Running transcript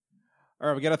All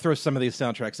right, we got to throw some of these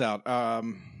soundtracks out. All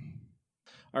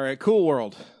right, Cool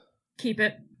World. Keep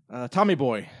it. Tommy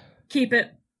Boy. Keep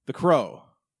it. The Crow.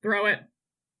 Throw it.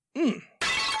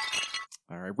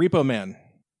 All right, Repo Man.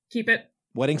 Keep it.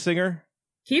 Wedding Singer.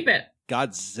 Keep it.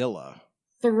 Godzilla.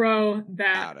 Throw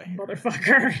that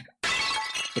motherfucker.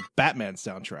 The Batman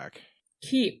soundtrack.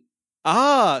 Keep.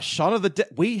 Shaun of the Dead.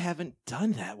 We haven't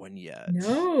done that one yet.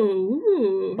 No.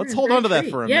 Ooh, let's hold on to that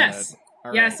for a minute.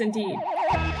 All yes, right. Indeed.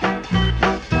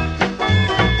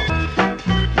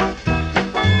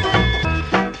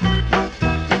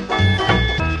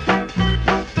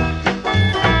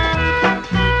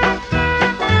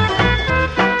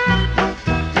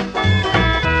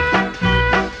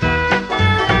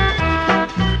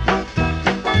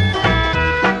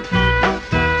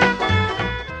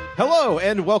 Hello,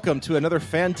 and welcome to another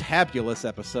fantabulous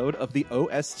episode of the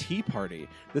OST Party.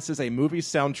 This is a movie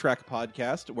soundtrack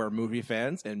podcast where movie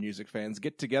fans and music fans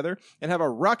get together and have a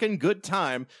rockin' good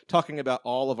time talking about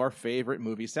all of our favorite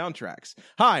movie soundtracks.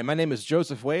 Hi, my name is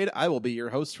Joseph Wade. I will be your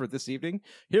host for this evening.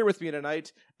 Here with me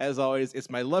tonight, as always, is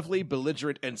my lovely,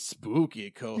 belligerent, and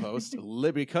spooky co-host,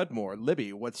 Libby Cudmore.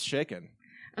 Libby, what's shaking?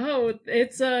 Oh,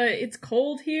 it's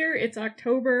cold here. It's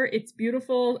October. It's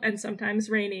beautiful and sometimes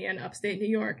rainy in upstate New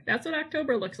York. That's what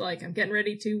October looks like. I'm getting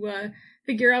ready to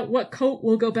figure out what coat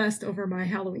will go best over my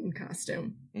Halloween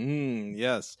costume.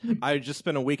 Yes. I just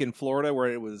spent a week in Florida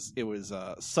where it was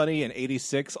sunny and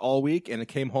 86 all week, and it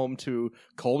came home to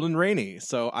cold and rainy.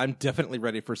 So I'm definitely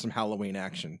ready for some Halloween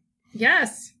action.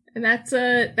 Yes. And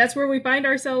that's where we find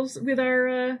ourselves with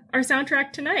our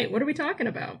soundtrack tonight. What are we talking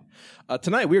about?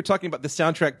 Tonight we are talking about the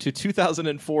soundtrack to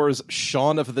 2004's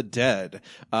Shaun of the Dead.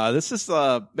 This is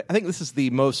I think this is the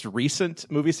most recent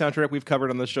movie soundtrack we've covered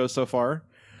on the show so far.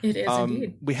 It is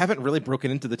indeed. We haven't really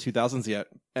broken into the 2000s yet,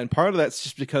 and part of that's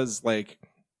just because like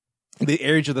the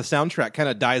age of the soundtrack kind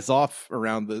of dies off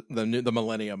around the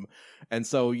millennium, and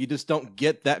so you just don't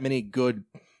get that many good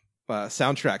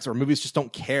soundtracks, or movies just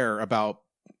don't care about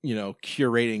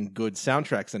curating good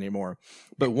soundtracks anymore.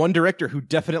 But one director who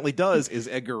definitely does is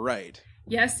Edgar Wright.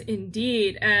 Yes,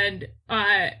 indeed. And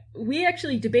we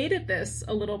actually debated this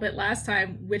a little bit last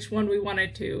time, which one we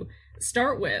wanted to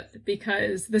start with,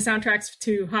 because the soundtracks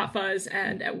to Hot Fuzz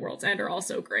and At World's End are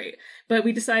also great. But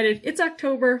we decided it's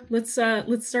October. Let's start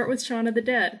with Shaun of the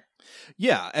Dead.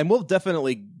 Yeah, and we'll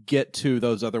definitely get to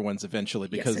those other ones eventually,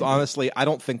 because honestly, I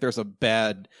don't think there's a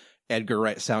bad Edgar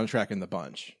Wright soundtrack in the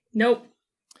bunch. Nope.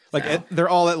 Like they're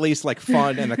all at least like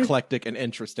fun and eclectic and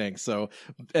interesting. So,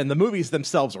 and the movies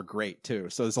themselves are great too.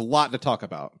 So there's a lot to talk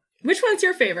about. Which one's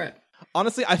your favorite?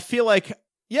 Honestly, I feel like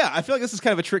this is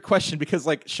kind of a trick question because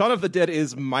like Shaun of the Dead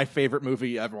is my favorite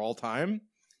movie of all time.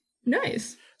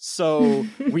 Nice. So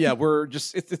we're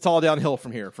just it's all downhill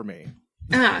from here for me.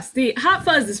 See, Hot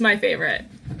Fuzz is my favorite,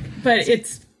 but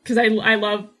it's because I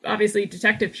love obviously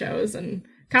detective shows and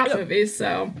cop movies.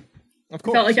 So of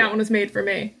course, I felt like that one was made for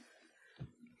me.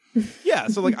 Yeah,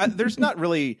 so like there's not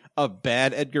really a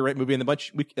bad Edgar Wright movie in the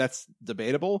bunch. That's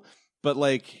debatable, but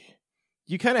like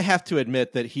you kind of have to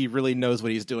admit that he really knows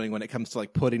what he's doing when it comes to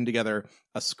like putting together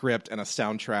a script and a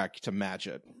soundtrack to match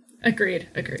it. Agreed.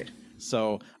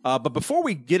 So, but before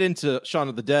we get into Shaun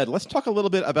of the Dead, let's talk a little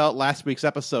bit about last week's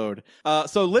episode.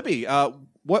 So Libby,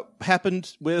 what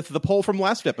happened with the poll from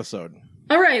last episode?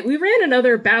 All right, we ran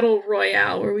another battle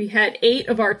royale where we had 8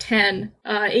 of our 10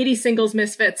 80 singles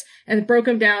misfits and broke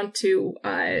them down to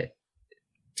a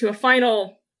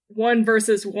final 1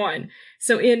 versus 1.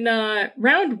 So in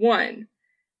round 1,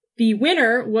 the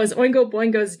winner was Oingo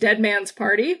Boingo's Dead Man's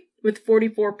Party with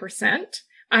 44%.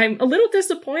 I'm a little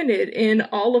disappointed in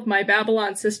all of my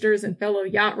Babylon sisters and fellow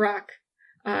yacht rock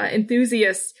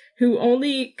enthusiasts who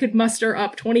only could muster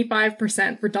up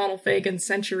 25% for Donald Fagen's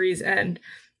Century's End.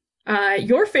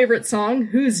 Your favorite song,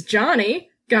 Who's Johnny,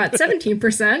 got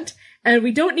 17%, and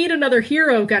We Don't Need Another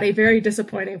Hero got a very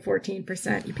disappointing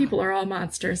 14%. You people are all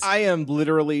monsters. I am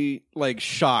literally, like,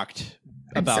 shocked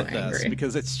about so this,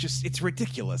 because it's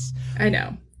ridiculous. I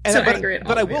know. Angry at all.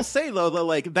 But I will say, though, that,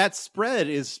 like, that spread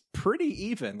is pretty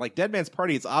even. Like, Dead Man's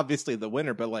Party is obviously the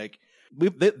winner, but, like,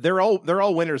 they're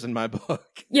all winners in my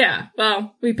book. Yeah,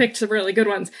 well, we picked some really good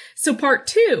ones. So part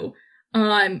 2...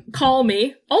 Call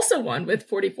Me also won with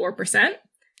 44%.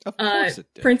 Of course it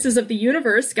did. Princes of the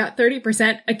Universe got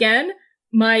 30%. Again,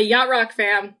 my Yacht Rock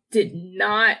fam did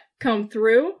not come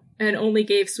through and only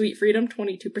gave Sweet Freedom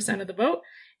 22% of the vote.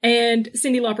 And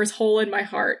Cyndi Lauper's Hole in My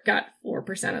Heart got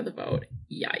 4% of the vote.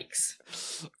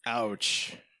 Yikes.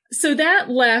 Ouch. So that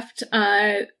left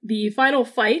the final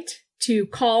fight to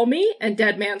Call Me and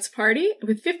Dead Man's Party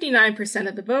with 59%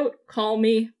 of the vote. Call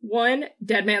Me won.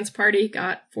 Dead Man's Party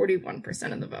got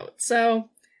 41% of the vote.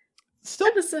 So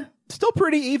still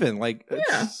pretty even. Like,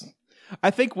 yeah.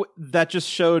 I think that just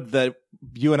showed that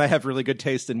you and I have really good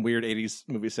taste in weird 80s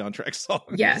movie soundtrack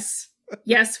songs.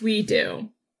 Yes, we do.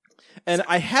 And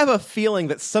I have a feeling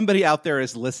that somebody out there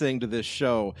is listening to this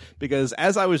show, because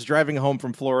as I was driving home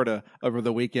from Florida over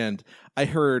the weekend, I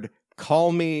heard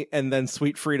Call Me and then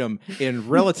Sweet Freedom in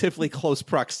relatively close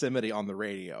proximity on the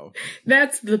radio.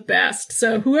 That's the best.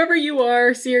 So whoever you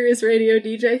are, Sirius Radio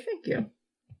DJ, thank you.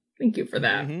 Thank you for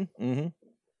that. Mm-hmm, mm-hmm.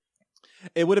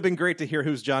 It would have been great to hear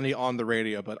Who's Johnny on the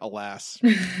radio, but alas,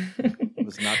 it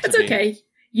was not to It's be. okay.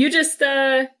 You just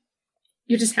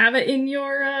have it in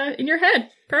your head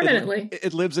permanently.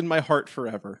 It lives in my heart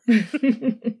forever.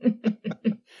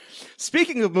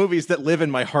 Speaking of movies that live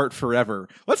in my heart forever,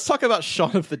 let's talk about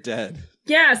Shaun of the Dead.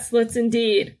 Yes, let's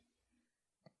indeed.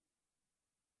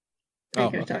 Are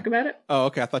you going to okay. talk about it? Oh,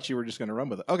 okay. I thought you were just going to run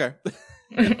with it. Okay.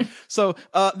 So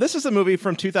this is a movie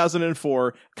from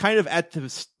 2004, kind of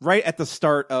right at the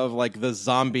start of like the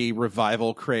zombie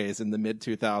revival craze in the mid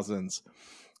 2000s.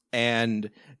 And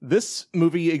this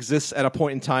movie exists at a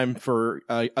point in time for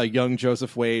a young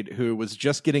Joseph Wade who was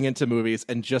just getting into movies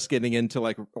and just getting into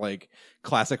like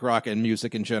classic rock and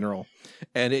music in general.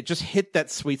 And it just hit that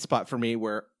sweet spot for me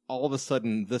where all of a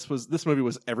sudden this movie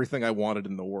was everything I wanted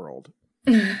in the world.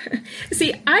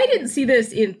 See, I didn't see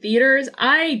this in theaters.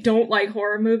 I don't like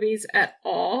horror movies at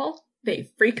all. They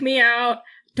freak me out.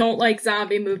 Don't like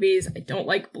zombie movies. I don't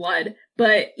like blood.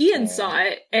 But Ian saw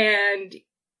it, and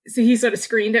so he sort of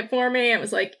screened it for me and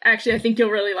was like, actually, I think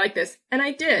you'll really like this. And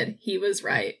I did. He was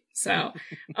right. So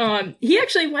he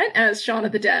actually went as Shaun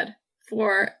of the Dead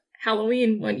for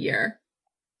Halloween one year.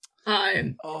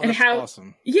 That's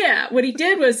awesome. Yeah, what he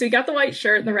did was, so he got the white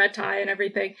shirt and the red tie and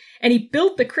everything, and he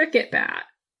built the cricket bat.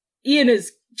 Ian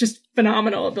is just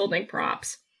phenomenal at building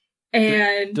props.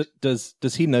 And does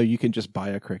he know you can just buy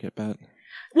a cricket bat?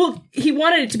 Well, he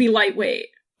wanted it to be lightweight.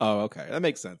 Oh, okay. That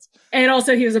makes sense. And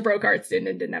also he was a broke art student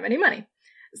and didn't have any money.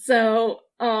 So,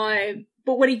 but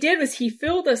what he did was he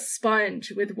filled a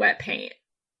sponge with wet paint,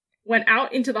 went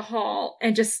out into the hall,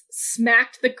 and just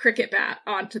smacked the cricket bat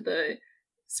onto the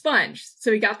sponge.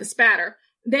 So he got the spatter.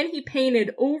 Then he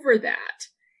painted over that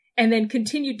and then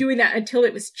continued doing that until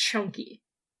it was chunky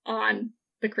on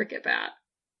the cricket bat.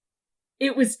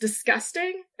 It was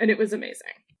disgusting and it was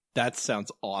amazing. That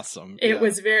sounds awesome. It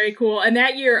was very cool. And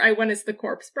that year I went as the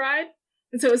corpse bride.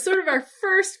 And so it was sort of our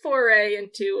first foray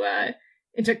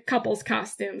into couples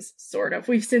costumes, sort of.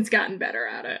 We've since gotten better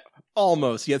at it.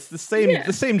 Almost. Yeah, it's the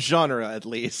same genre at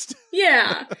least.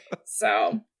 Yeah.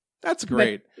 So that's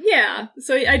great. But, yeah.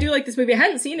 So I do like this movie. I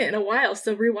hadn't seen it in a while,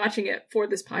 so rewatching it for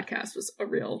this podcast was a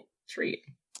real treat.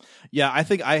 Yeah, I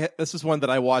think this is one that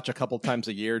I watch a couple times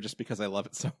a year just because I love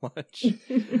it so much.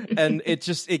 And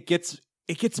it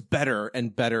gets better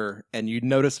and better, and you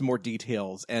notice more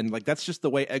details, and like that's just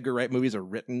the way Edgar Wright movies are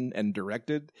written and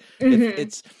directed. Mm-hmm.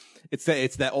 It's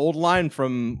that old line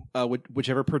from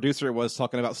whichever producer it was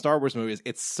talking about Star Wars movies.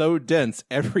 It's so dense,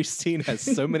 every scene has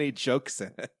so many jokes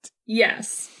in it.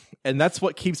 Yes, and that's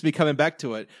what keeps me coming back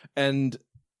to it. And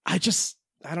I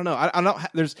don't know.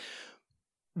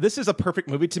 This is a perfect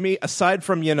movie to me, aside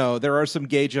from, there are some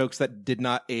gay jokes that did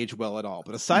not age well at all.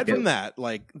 But aside from that,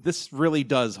 like, this really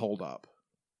does hold up.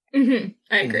 Mm-hmm.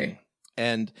 I agree.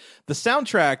 And the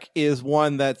soundtrack is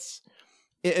one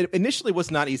it initially was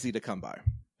not easy to come by,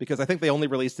 because I think they only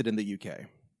released it in the UK.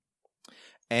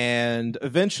 And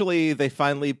eventually they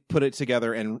finally put it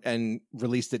together and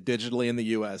released it digitally in the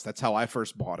US. That's how I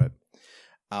first bought it.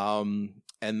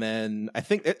 And then I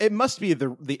think it must be the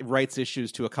rights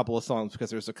issues to a couple of songs,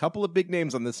 because there's a couple of big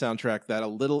names on this soundtrack that a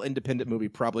little independent movie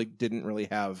probably didn't really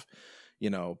have,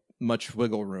 much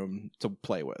wiggle room to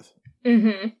play with.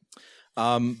 Mm-hmm.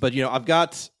 But I've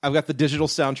got the digital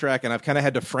soundtrack, and I've kind of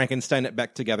had to Frankenstein it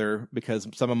back together because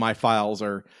some of my files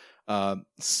are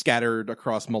scattered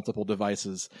across multiple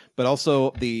devices. But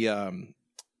also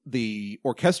the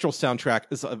orchestral soundtrack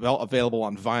is available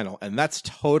on vinyl, and that's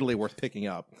totally worth picking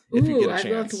up if you get a chance.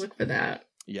 I'd love to look for that.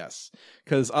 Yes,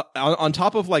 because on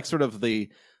top of like sort of the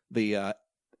 70s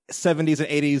and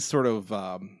 80s sort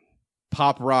of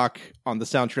pop rock on the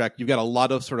soundtrack, you've got a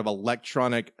lot of sort of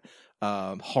electronic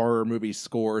horror movie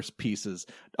scores pieces,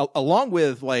 along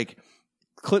with like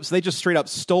clips they just straight up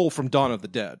stole from Dawn of the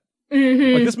Dead.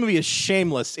 Mm-hmm. Like, this movie is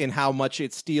shameless in how much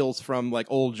it steals from like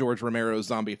old George Romero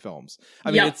zombie films.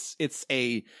 I mean,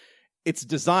 it's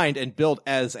designed and built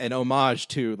as an homage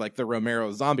to like the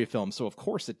Romero zombie film, so of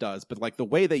course it does. But like the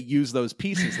way they use those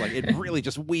pieces, like it really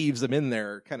just weaves them in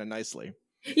there kind of nicely.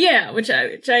 Yeah, which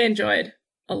I enjoyed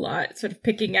a lot. Sort of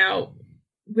picking out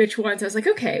which ones I was like,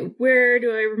 okay, where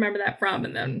do I remember that from?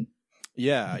 And then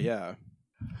yeah.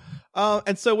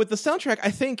 And so with the soundtrack,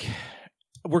 I think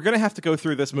we're going to have to go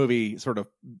through this movie sort of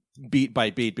beat by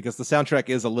beat because the soundtrack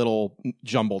is a little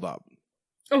jumbled up.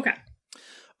 Okay.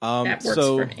 That works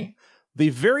for me. The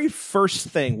very first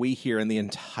thing we hear in the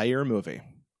entire movie,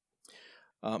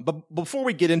 but before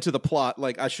we get into the plot,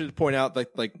 like I should point out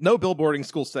that like no billboarding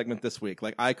school segment this week.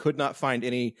 Like I could not find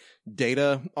any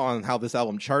data on how this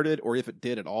album charted or if it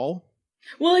did at all.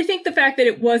 Well, I think the fact that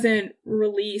it wasn't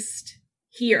released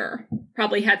here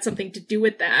probably had something to do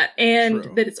with that, and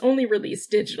True. that it's only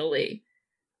released digitally.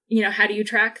 You know, how do you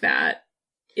track that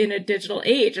in a digital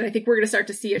age? And I think we're going to start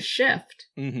to see a shift.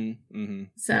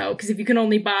 So, because if you can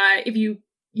only buy, if you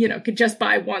could just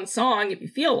buy one song if you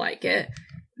feel like it,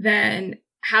 then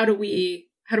how do we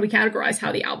categorize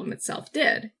how the album itself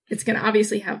did? It's going to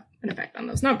obviously have an effect on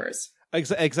those numbers.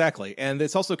 Exactly, and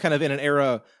it's also kind of in an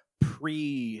era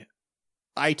pre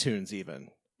iTunes even.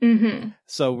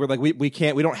 So we're like we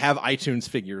don't have iTunes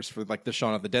figures for like the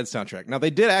Shaun of the Dead soundtrack. Now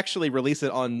they did actually release it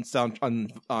on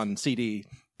CD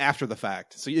after the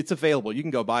fact, so it's available. You can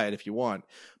go buy it if you want,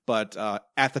 but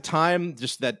at the time,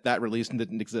 just that release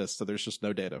didn't exist, so there's just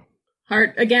no data.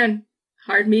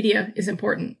 Hard media is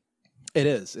important. It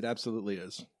is. It absolutely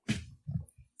is.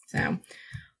 So,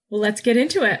 well, let's get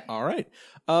into it. All right.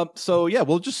 So yeah,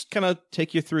 we'll just kind of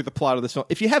take you through the plot of this film.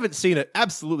 If you haven't seen it,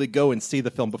 absolutely go and see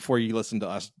the film before you listen to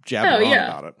us jabber on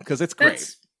about it, because it's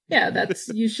great.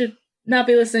 You should not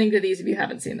be listening to these if you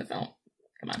haven't seen the film.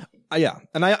 Come on. Yeah,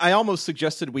 and I almost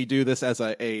suggested we do this as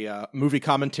a movie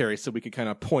commentary so we could kind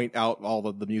of point out all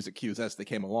of the music cues as they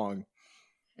came along.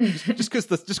 just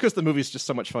because the movie is just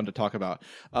so much fun to talk about.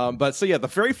 But so yeah, the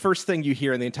very first thing you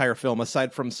hear in the entire film,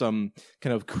 aside from some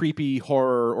kind of creepy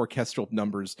horror orchestral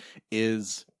numbers,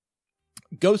 is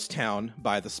Ghost Town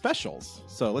by The Specials.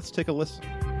 So let's take a listen.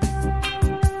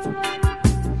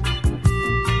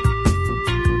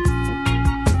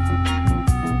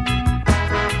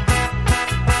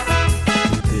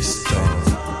 This dawn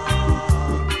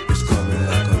is coming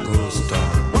like a ghost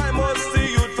dawn. Why must the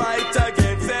youth fight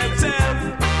against themselves?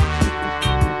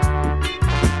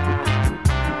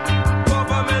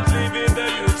 Government leaving the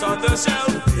youth on the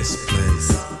shelf. This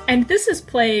place. And this is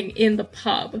playing in the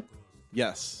pub.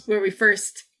 Yes. Where we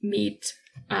first meet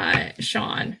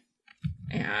Shaun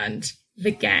and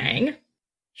the gang.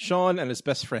 Shaun and his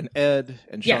best friend Ed,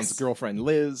 and Shaun's girlfriend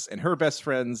Liz, and her best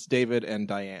friends David and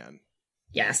Diane.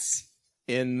 Yes.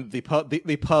 In the pub,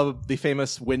 the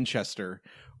famous Winchester,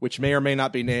 which may or may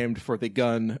not be named for the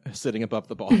gun sitting above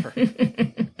the bar.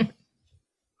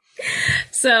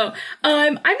 So,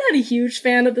 I'm not a huge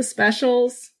fan of the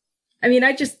Specials. I mean,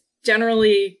 I just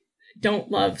generally don't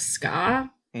love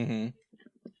ska.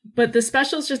 But the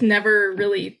Specials just never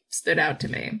really stood out to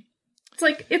me. It's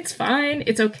like, it's fine,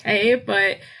 it's okay,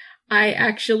 but I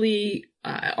actually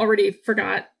already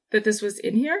forgot that this was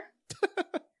in here.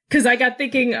 Because I got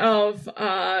thinking of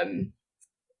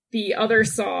the other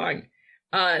song,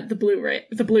 the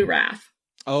Blue Wrath.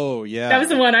 Oh, yeah. That was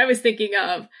the one I was thinking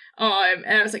of. And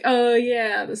I was like, oh,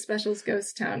 yeah, the Specials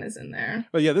Ghost Town is in there.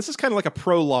 But yeah, this is kind of like a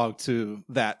prologue to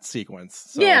that sequence.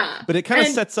 So, yeah. But it kind of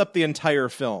sets up the entire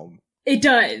film. It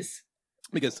does.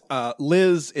 Because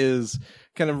Liz is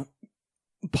kind of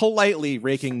politely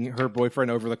raking her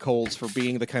boyfriend over the coals for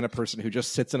being the kind of person who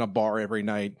just sits in a bar every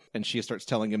night, and she starts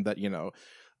telling him that,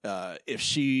 if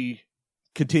she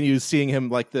continues seeing him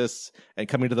like this and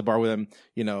coming to the bar with him,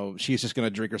 she's just going to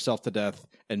drink herself to death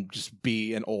and just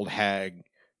be an old hag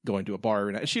going to a bar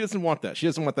every night. She doesn't want that. She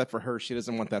doesn't want that for her. She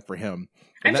doesn't want that for him.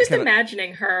 And I'm just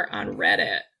imagining her on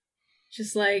Reddit.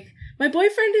 Just like, my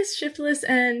boyfriend is shiftless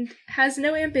and has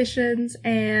no ambitions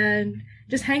and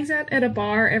just hangs out at a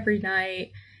bar every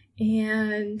night.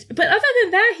 But other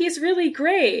than that, he's really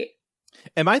great.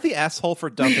 Am I the asshole for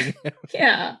dumping him?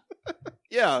 Yeah.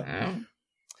 Yeah. So.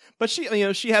 But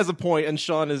she has a point, and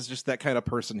Shaun is just that kind of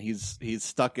person. He's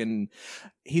stuck in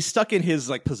his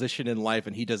like position in life,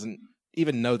 and he doesn't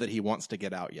even know that he wants to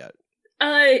get out yet.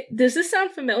 Does this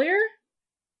sound familiar?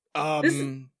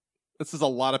 This is a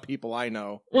lot of people I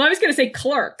know. Well, I was going to say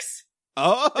Clerks.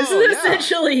 Oh, this is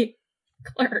essentially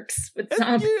Clerks with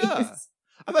zombies. Yeah.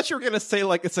 I thought you were going to say,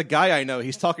 like, it's a guy I know.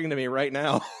 He's talking to me right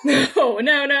now.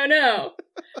 No.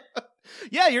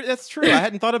 Yeah, that's true. I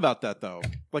hadn't thought about that, though.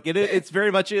 Like, it's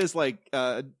very much is like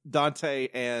Dante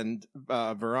and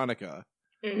Veronica.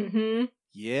 Mm-hmm.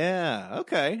 Yeah,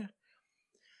 okay.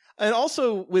 And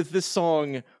also with this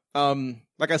song,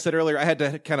 like I said earlier, I had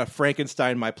to kind of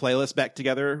Frankenstein my playlist back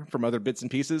together from other bits and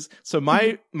pieces. So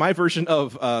my version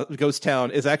of Ghost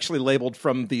Town is actually labeled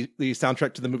from the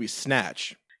soundtrack to the movie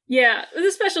Snatch. Yeah,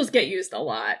 the specials get used a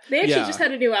lot. They actually just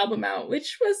had a new album out,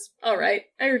 which was all right.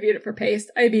 I reviewed it for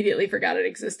Paste. I immediately forgot it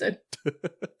existed.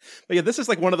 But yeah, this is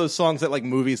like one of those songs that like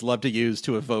movies love to use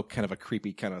to evoke kind of a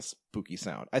creepy, kind of spooky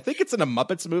sound. I think it's in a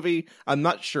Muppets movie. I'm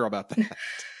not sure about that.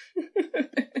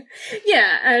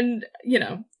 Yeah, and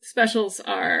specials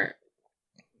are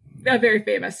a very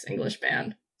famous English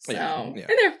band. So and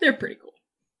they're pretty cool,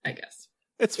 I guess.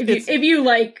 If you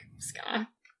like ska.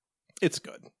 It's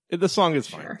good. The song is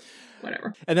fine. Sure.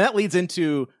 Whatever. And that leads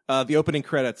into the opening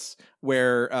credits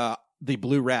where the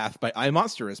Blue Wrath by I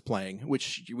Monster is playing,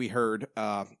 which we heard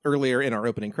earlier in our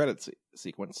opening credits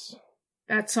sequence.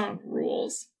 That song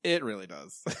rules. It really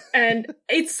does. And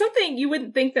it's something you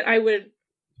wouldn't think that I would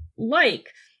like,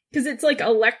 because it's like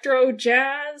electro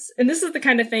jazz. And this is the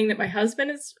kind of thing that my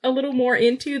husband is a little more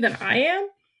into than I am.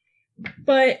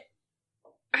 But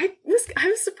I was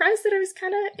surprised that I was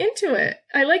kind of into it.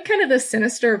 I like kind of the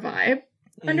sinister vibe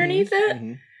underneath it.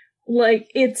 Mm-hmm.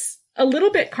 Like, it's a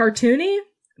little bit cartoony,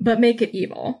 but make it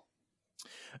evil.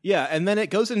 Yeah, and then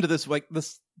it goes into this, like,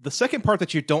 the second part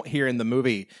that you don't hear in the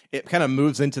movie, it kind of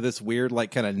moves into this weird,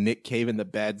 like, kind of Nick Cave and the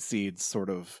Bad Seeds sort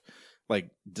of,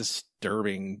 like,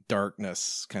 disturbing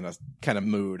darkness kind of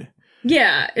mood.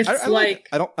 Yeah, it's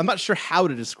I'm not sure how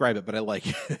to describe it, but I like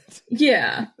it.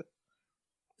 Yeah.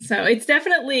 So it's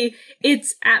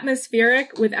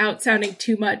atmospheric without sounding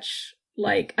too much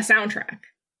like a soundtrack.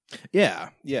 Yeah,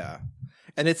 yeah.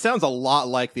 And it sounds a lot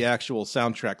like the actual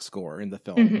soundtrack score in the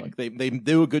film. Mm-hmm. Like they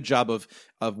do a good job of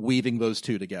weaving those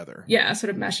two together. Yeah,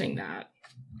 sort of meshing that.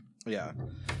 Yeah.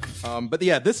 But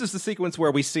yeah, this is the sequence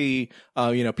where we see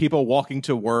people walking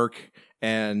to work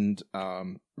and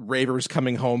ravers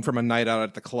coming home from a night out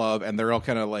at the club, and they're all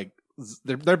kind of like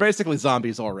they're basically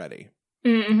zombies already.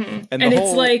 Mm-hmm. And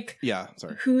it's like, yeah,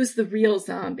 sorry, who's the real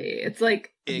zombie? It's like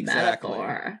a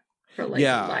metaphor for like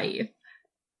life.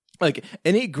 Like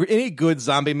any good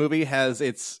zombie movie has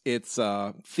its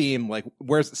theme, like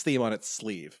wears its theme on its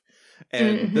sleeve,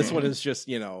 and this one is just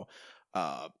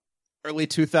early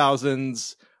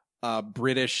 2000s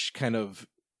British kind of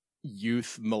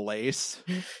youth malaise,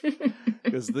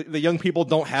 because the young people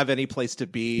don't have any place to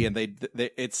be, and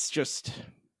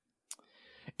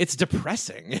it's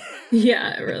depressing.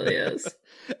 Yeah, it really is.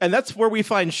 And that's where we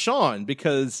find Shaun,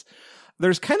 because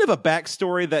there's kind of a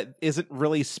backstory that isn't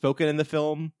really spoken in the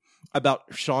film about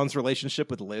Shaun's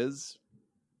relationship with Liz.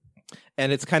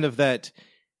 And it's kind of that,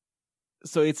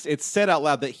 so it's said out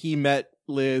loud that he met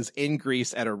Liz in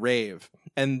Greece at a rave.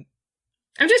 And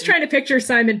I'm just trying to picture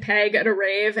Simon Pegg at a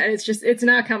rave, and it's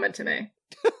not coming to me.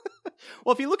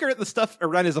 Well, if you look at the stuff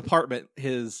around his apartment,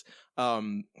 his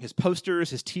posters,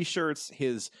 his T-shirts,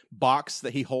 his box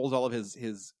that he holds all of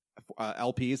his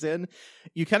LPs in,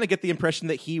 you kind of get the impression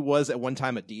that he was at one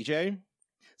time a DJ.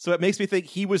 So it makes me think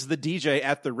he was the DJ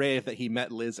at the rave that he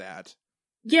met Liz at.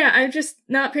 Yeah, I'm just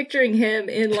not picturing him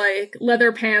in like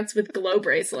leather pants with glow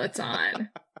bracelets on,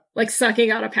 like sucking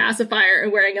out a pacifier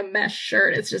and wearing a mesh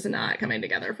shirt. It's just not coming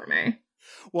together for me.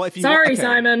 Well,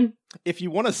 Simon. If you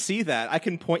want to see that, I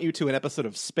can point you to an episode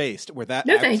of Spaced where that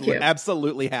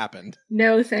absolutely happened.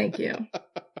 No, thank you.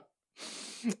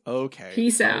 Okay.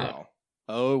 Peace out.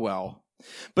 Oh, well.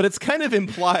 But it's kind of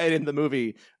implied in the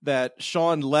movie that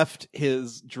Shaun left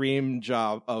his dream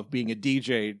job of being a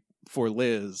DJ for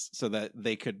Liz so that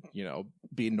they could,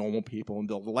 be normal people and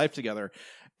build a life together.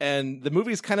 And the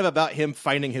movie's kind of about him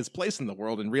finding his place in the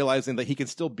world and realizing that he can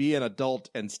still be an adult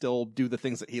and still do the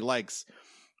things that he likes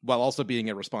while also being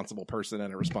a responsible person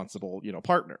and a responsible,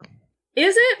 partner.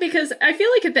 Is it? Because I feel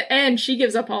like at the end she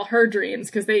gives up all her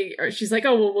dreams because she's like,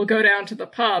 oh, well, we'll go down to the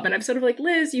pub. And I'm sort of like,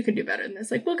 Liz, you can do better than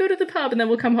this. Like, we'll go to the pub and then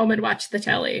we'll come home and watch the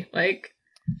telly. Like,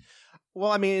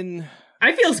 well, I mean,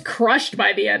 I feel crushed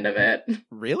by the end of it.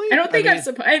 Really? I don't think I'm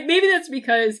supposed. Maybe that's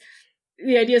because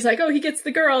the idea is like, oh, he gets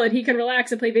the girl and he can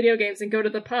relax and play video games and go to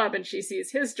the pub and she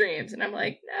sees his dreams. And I'm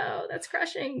like, no, that's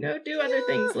crushing. Go do other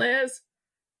things, Liz.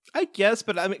 I guess,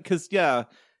 but I mean, because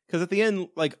at the end,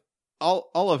 like, all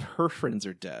of her friends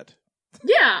are dead.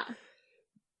 Yeah.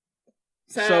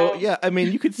 So yeah, I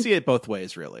mean, you could see it both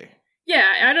ways, really. Yeah,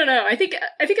 I don't know. I think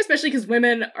especially because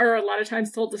women are a lot of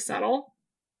times told to settle.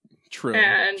 True.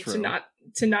 And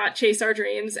to not chase our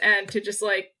dreams and to just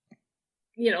like,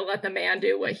 let the man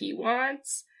do what he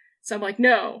wants. So I'm like,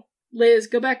 no, Liz,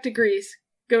 go back to Greece,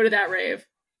 go to that rave,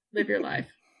 live your life.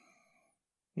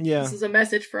 Yeah. This is a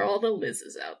message for all the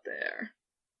Liz's out there.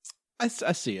 I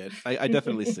see it. I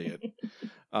definitely see it.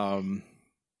 I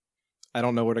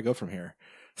don't know where to go from here.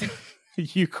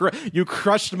 You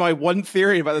crushed my one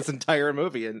theory about this entire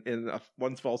movie in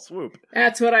one fell swoop.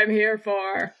 That's what I'm here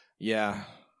for. Yeah.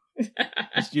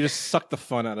 You just suck the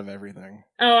fun out of everything.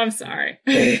 Oh, I'm sorry.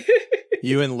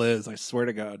 You and Liz, I swear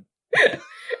to God.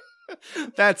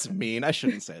 That's mean. I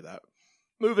shouldn't say that.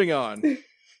 Moving on.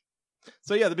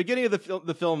 So yeah, the beginning of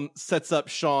the film sets up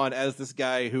Shaun as this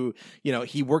guy who,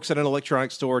 he works at an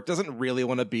electronics store, doesn't really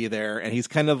want to be there, and he's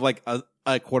kind of like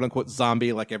a quote-unquote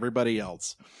zombie like everybody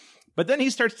else. But then he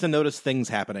starts to notice things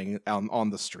happening on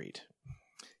the street.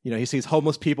 He sees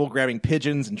homeless people grabbing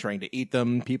pigeons and trying to eat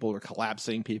them. People are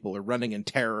collapsing. People are running in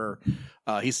terror.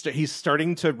 He's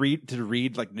starting to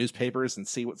read like newspapers and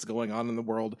see what's going on in the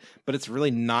world, but it's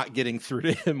really not getting through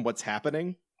to him what's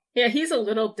happening. Yeah, he's a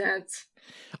little dense.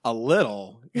 A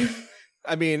little.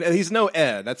 I mean, he's no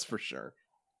Ed, that's for sure.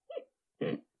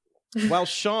 While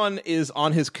Shaun is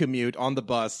on his commute on the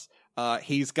bus,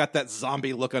 he's got that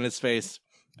zombie look on his face,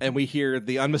 and we hear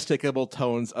the unmistakable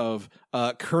tones of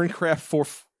Kerncraft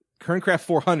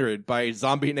 400 by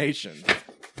Zombie Nation.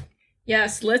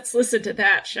 Yes, let's listen to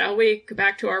that, shall we? Go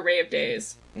back to our rave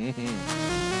days. Mm-hmm.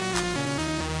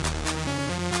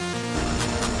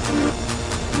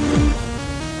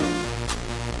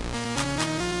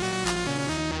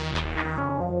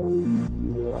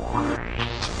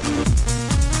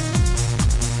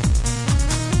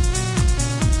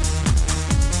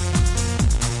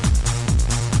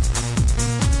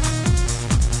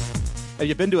 Have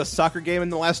you been to a soccer game in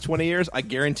the last 20 years? I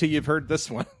guarantee you've heard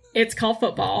this one. It's called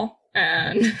football,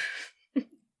 and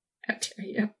how dare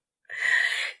you?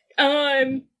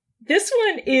 This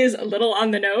one is a little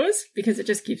on the nose because it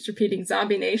just keeps repeating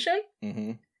Zombie Nation.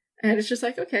 Mm-hmm. And it's just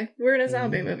like, okay, we're in a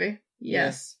zombie movie.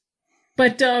 Yes.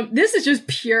 But this is just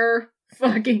pure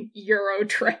fucking Euro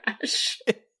trash.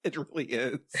 It really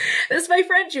is. This is my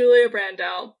friend Julia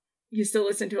Brandel used to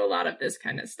listen to a lot of this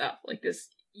kind of stuff, like this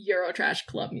Eurotrash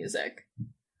club music.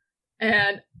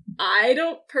 And I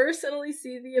don't personally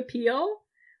see the appeal,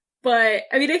 but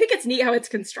I mean, I think it's neat how it's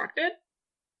constructed.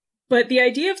 But the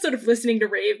idea of sort of listening to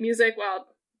rave music while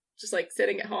just like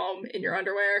sitting at home in your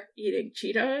underwear eating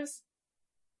Cheetos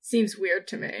seems weird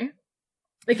to me.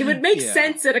 Like it would make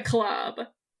sense at a club,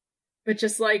 but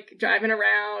just like driving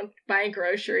around, buying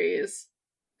groceries,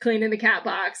 cleaning the cat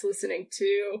box, listening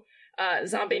to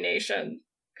Zombie Nation,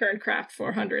 Kerncraft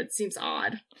 400 seems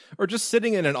odd. Or just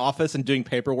sitting in an office and doing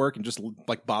paperwork and just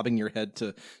like bobbing your head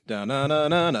to da na na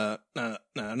na na na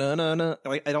na na na.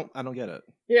 Like I don't get it.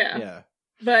 Yeah.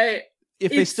 But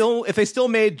if they still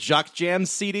made Jock Jam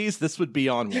CDs, this would be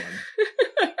on one.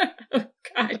 Oh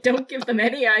God, don't give them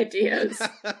any ideas.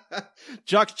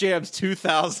 Jock Jams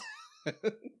 2000.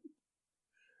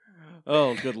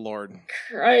 Oh, good Lord.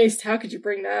 Christ, how could you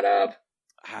bring that up?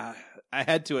 I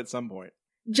had to at some point.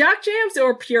 Jock Jams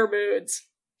or Pure Moods?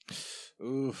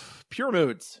 Oof. Pure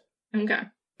Moods. Okay.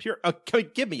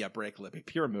 Give me a break, Libby.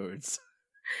 Pure Moods.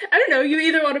 I don't know. You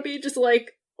either want to be just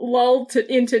like lulled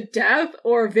into death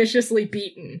or viciously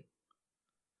beaten.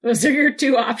 Those are your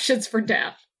two options for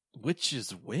death. Which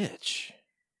is which?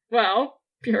 Well,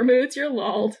 Pure Moods, you're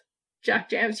lulled. Jock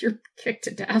Jams, you're kicked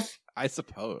to death. I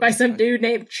suppose. By some dude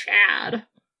named Chad.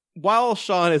 While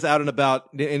Shaun is out and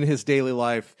about in his daily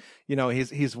life,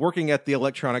 he's working at the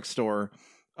electronics store,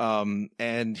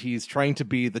 and he's trying to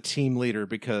be the team leader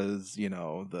because,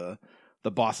 the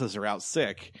bosses are out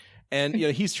sick. And,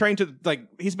 he's trying to,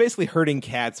 he's basically herding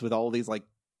cats with all these,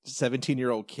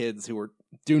 17-year-old kids who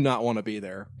do not want to be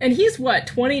there. And he's, what,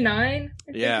 29?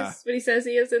 I think is what he says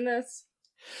he is in this.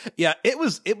 Yeah, it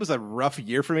was a rough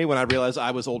year for me when I realized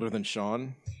I was older than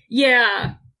Shaun.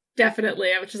 Yeah,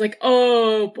 definitely. I was just like,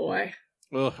 oh, boy.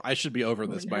 Ugh, I should be over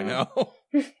this by now.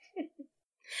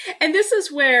 And this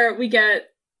is where we get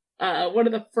one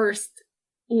of the first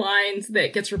lines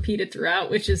that gets repeated throughout,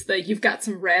 which is that you've got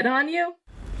some red on you.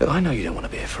 But I know you don't want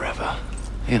to be here forever.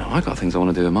 I got things I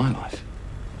want to do in my life.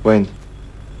 When?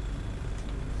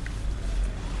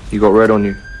 You got red on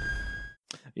you.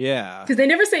 Yeah. Because they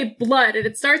never say blood, and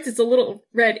it starts, it's a little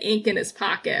red ink in his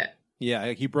pocket.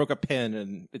 Yeah, he broke a pen,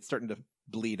 and it's starting to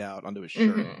bleed out onto his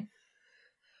shirt. Mm-hmm.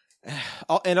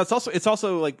 And it's also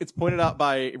it's pointed out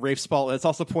by Rafe Spall, and it's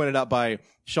also pointed out by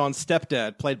Shaun's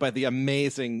stepdad, played by the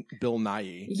amazing Bill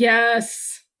Nighy.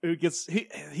 Yes. Who gets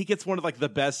he gets one of the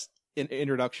best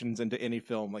introductions into any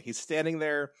film. Like, he's standing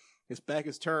there, his back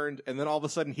is turned, and then all of a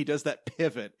sudden he does that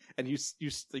pivot, and you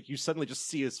suddenly just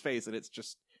see his face, and it's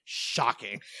just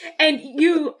shocking. And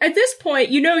you, at this point,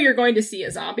 you're going to see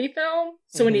a zombie film.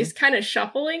 So when he's kind of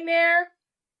shuffling there,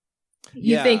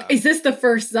 you think, is this the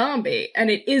first zombie? And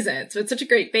it isn't. So it's such a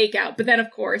great fake out. But then,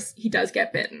 of course, he does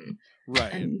get bitten.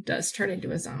 Right. And does turn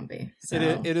into a zombie. So.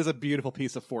 It is a beautiful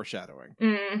piece of foreshadowing.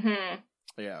 Mm-hmm.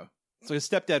 Yeah. So his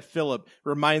stepdad, Philip,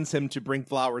 reminds him to bring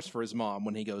flowers for his mom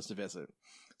when he goes to visit.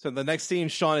 So the next scene,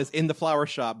 Shaun is in the flower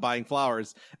shop buying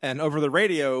flowers, and over the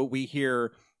radio we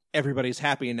hear "Everybody's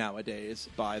Happy Nowadays"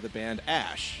 by the band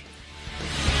Ash.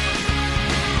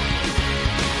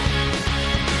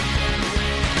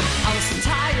 I was so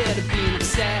tired of being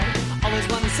upset. Always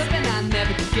wanted something I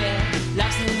never could get.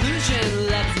 Life's an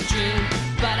illusion, love's a dream,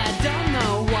 but I don't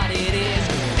know what it is.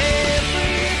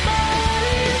 Everybody's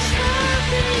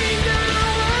happy nowadays.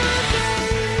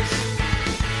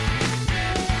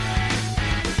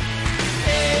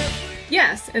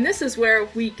 Yes, and this is where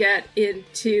we get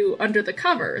into Under the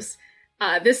Covers.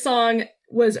 This song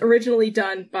was originally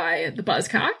done by the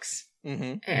Buzzcocks,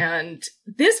 and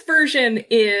this version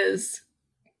is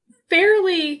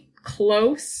fairly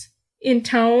close in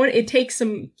tone. It takes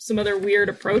some other weird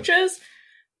approaches,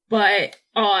 but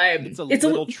it's a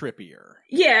little trippier.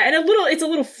 Yeah, and it's a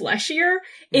little fleshier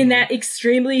in that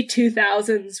extremely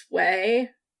 2000s way.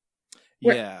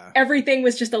 Where everything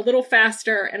was just a little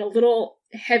faster and a little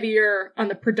heavier on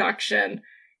the production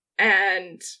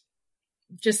and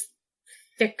just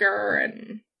thicker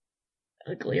and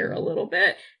uglier a little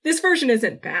bit. This version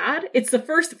isn't bad. It's the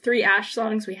first of 3 Ash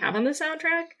songs we have on the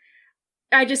soundtrack.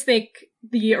 I just think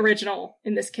the original,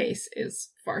 in this case, is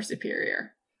far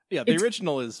superior. Yeah, the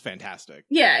original is fantastic.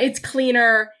 Yeah, it's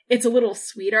cleaner. It's a little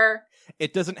sweeter.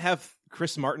 It doesn't have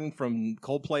Chris Martin from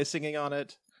Coldplay singing on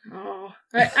it. Oh,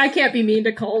 I can't be mean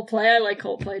to Coldplay. I like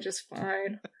Coldplay just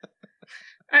fine.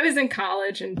 I was in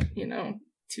college in,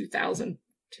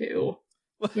 2002.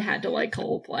 You had to like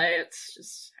Coldplay. It's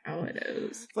just how it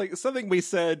is. It's like something we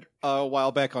said a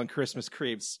while back on Christmas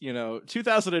Creeps.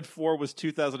 2004 was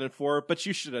 2004, but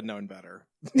you should have known better.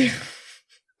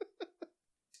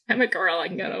 I'm a girl. I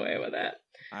can get away with it.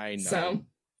 I know. So,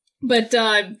 but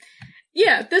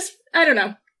yeah, this, I don't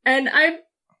know. And I'm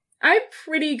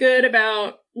pretty good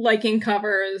about liking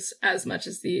covers as much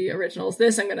as the originals.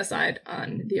 This, I'm going to side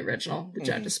on the original. The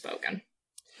judge has spoken.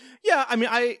 Yeah, I mean,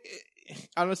 I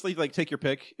honestly, take your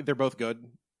pick. They're both good.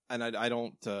 And I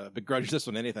don't begrudge this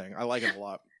one anything. I like it a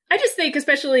lot. I just think,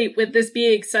 especially with this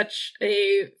being such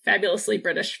a fabulously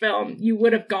British film, you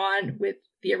would have gone with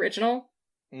the original.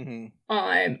 And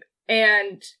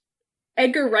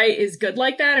Edgar Wright is good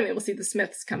like that. I mean, we'll see the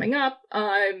Smiths coming up.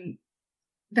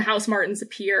 The House Martins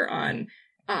appear on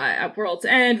at World's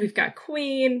End. We've got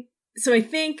Queen. So I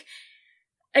think,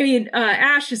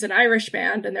 Ash is an Irish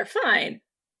band and they're fine.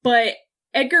 But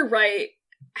Edgar Wright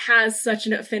has such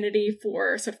an affinity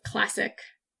for sort of classic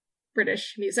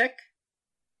British music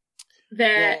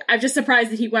that I'm just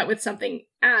surprised that he went with something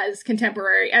as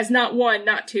contemporary as not 1,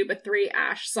 not 2, but 3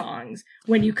 Ash songs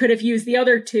when you could have used the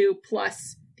other 2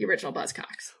 plus the original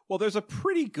Buzzcocks. Well, there's a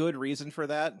pretty good reason for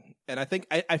that. And I think,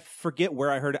 I forget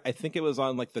where I heard it. I think it was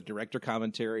on the director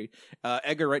commentary.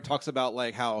 Edgar Wright talks about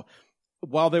how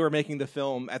while they were making the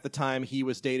film at the time, he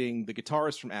was dating the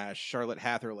guitarist from Ash, Charlotte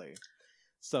Hatherley.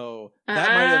 So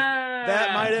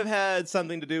that might have had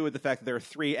something to do with the fact that there are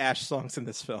 3 Ash songs in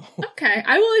this film. Okay,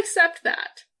 I will accept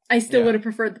that. I still would have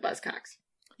preferred the Buzzcocks.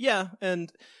 Yeah,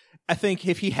 and I think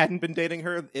if he hadn't been dating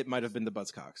her, it might have been the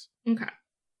Buzzcocks. Okay.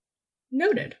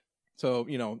 Noted. So,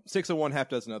 6 of one, half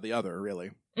dozen of the other,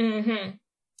 really.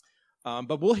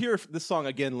 But we'll hear this song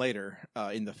again later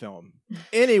in the film.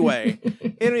 Anyway,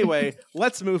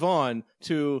 let's move on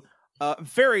to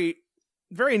very,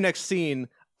 very next scene.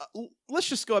 Let's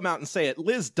just go out and say it.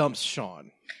 Liz dumps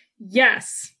Shaun.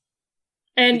 Yes.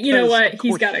 And you know what?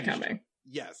 He's got it coming.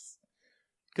 Yes.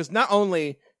 Because not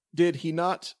only did he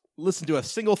not listen to a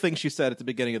single thing she said at the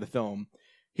beginning of the film,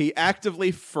 he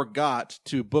actively forgot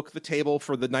to book the table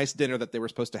for the nice dinner that they were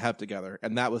supposed to have together.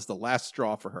 And that was the last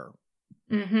straw for her.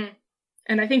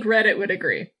 And I think Reddit would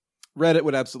agree. Reddit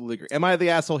would absolutely agree. Am I the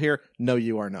asshole here? No,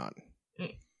 you are not.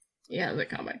 He has it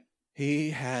coming. He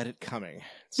had it coming.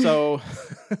 So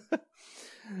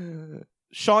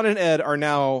Shaun and Ed are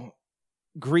now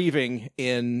grieving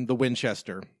in the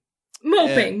Winchester.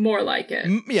 Moping, more like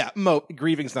it.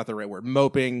 Grieving's not the right word.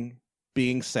 Moping,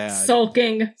 being sad.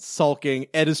 Sulking.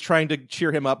 Ed is trying to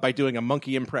cheer him up by doing a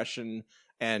monkey impression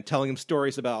and telling him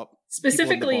stories about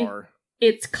specifically people in the bar.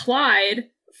 It's Clyde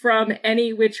from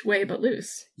Any Which Way But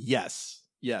Loose. Yes,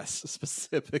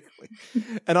 specifically.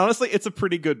 And honestly, it's a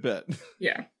pretty good bit.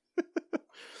 Yeah.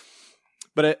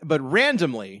 But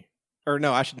randomly, or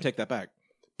no, I shouldn't take that back.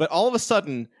 But all of a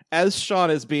sudden, as Shaun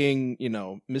is being,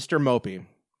 Mr. Mopey,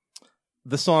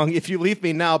 the song If You Leave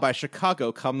Me Now by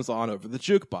Chicago comes on over the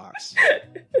jukebox.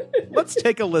 Let's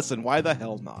take a listen. Why the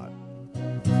hell not?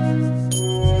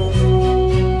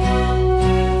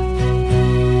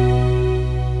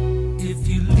 If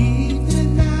you leave me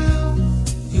now,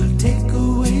 you'll take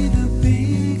away the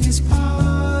biggest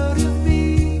part of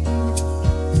me.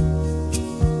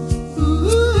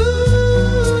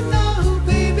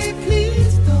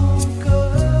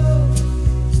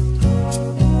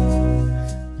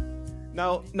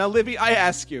 Now, Libby, I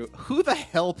ask you, who the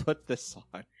hell put this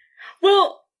on?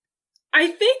 Well, I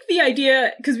think the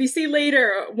idea, because we see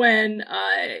later when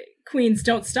Queen's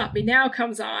Don't Stop Me Now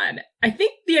comes on, I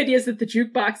think the idea is that the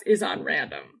jukebox is on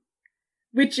random,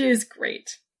 which is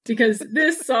great, because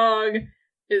this song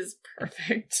is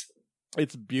perfect.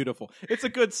 It's beautiful. It's a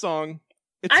good song.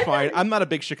 It's fine. I'm not a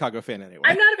big Chicago fan anyway.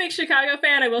 I'm not a big Chicago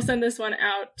fan. I will send this one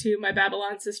out to my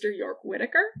Babylon sister, York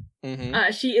Whitaker. Mm-hmm.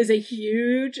 She is a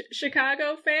huge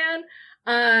Chicago fan.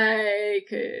 I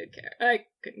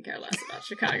couldn't care less about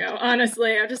Chicago.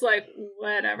 Honestly, I'm just like,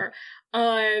 whatever.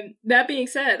 That being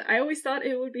said, I always thought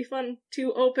it would be fun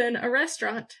to open a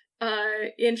restaurant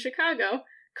in Chicago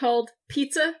called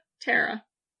Pizza Terra.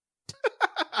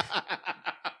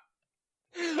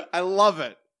 I love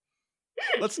it.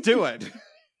 Let's do it.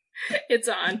 It's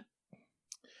on.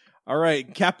 All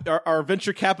right, our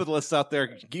venture capitalists out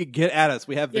there, get at us.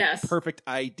 We have the perfect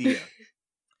idea.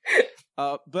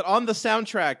 But on the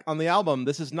soundtrack, on the album,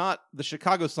 this is not the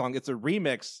Chicago song. It's a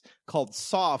remix called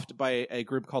Soft by a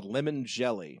group called Lemon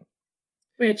Jelly.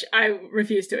 Which I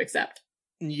refuse to accept.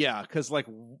 Yeah, because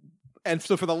and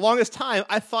so for the longest time,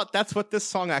 I thought that's what this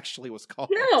song actually was called.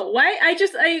 No, why? I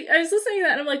was listening to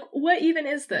that and I'm like, what even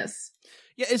is this?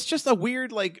 Yeah, it's just a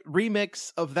weird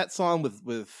remix of that song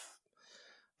with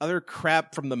other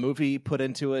crap from the movie put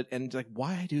into it, and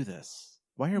why do this?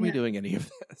 Why are we doing any of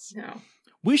this? No.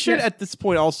 We should at this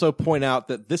point also point out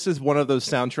that this is one of those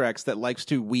soundtracks that likes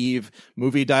to weave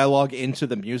movie dialogue into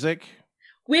the music.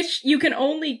 Which you can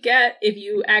only get if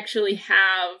you actually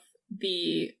have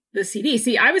the CD.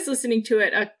 See, I was listening to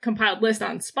it, a compiled list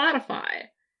on Spotify,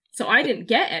 so I didn't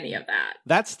get any of that.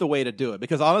 That's the way to do it,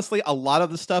 because honestly, a lot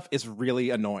of the stuff is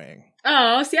really annoying.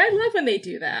 Oh, see, I love when they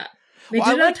do that. They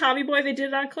did it on Tommy Boy, they did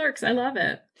it on Clerks. I love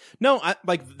it. No,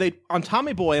 they on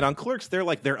Tommy Boy and on Clerks, they're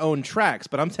their own tracks,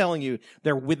 but I'm telling you,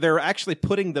 they're actually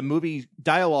putting the movie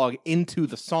dialogue into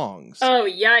the songs. Oh,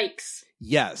 yikes.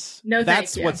 Yes. No,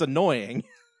 that's what's annoying.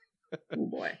 Oh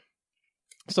boy.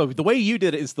 So the way you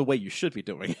did it is the way you should be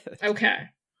doing it. Okay.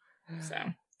 So,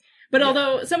 but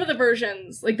although some of the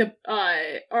versions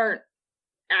aren't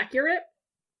accurate,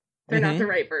 they're not the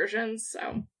right versions.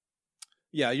 So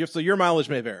yeah, your mileage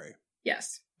may vary.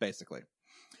 Yes, basically.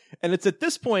 And it's at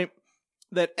this point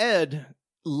that Ed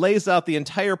lays out the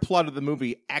entire plot of the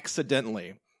movie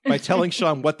accidentally by telling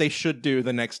Shaun what they should do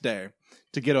the next day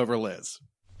to get over Liz.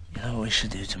 You know what we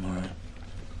should do tomorrow?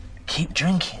 Keep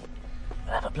drinking.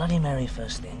 We'll have a Bloody Mary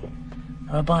first thing.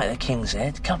 Have a bite of the King's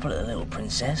Head, couple of the Little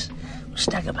Princess. We'll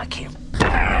stagger back here.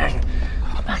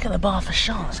 Back at the bar for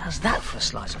Shaun's. How's that for a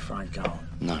slice of fried gold?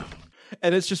 No.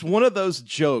 And it's just one of those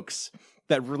jokes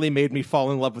that really made me fall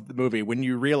in love with the movie, when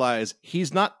you realize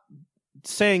he's not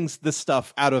saying this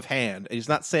stuff out of hand. He's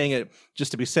not saying it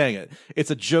just to be saying it.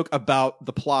 It's a joke about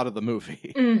the plot of the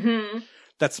movie. Mm-hmm.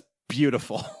 That's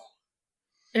beautiful.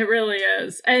 It really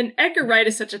is. And Edgar Wright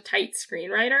is such a tight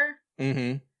screenwriter.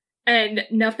 Mm-hmm. And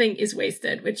nothing is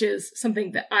wasted, which is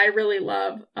something that I really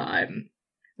love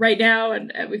right now.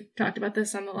 And we've talked about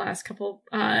this on the last couple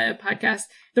podcasts.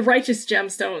 The Righteous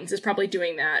Gemstones is probably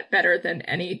doing that better than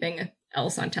anything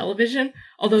else on television.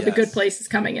 Although The Good Place is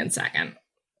coming in second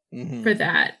for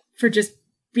that, for just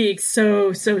being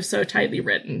so tightly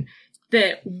written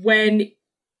that when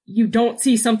you don't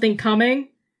see something coming,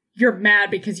 you're mad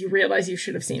because you realize you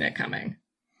should have seen it coming.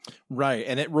 Right,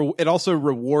 and it also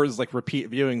rewards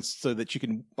repeat viewings so that you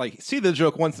can see the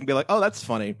joke once and be like, oh, that's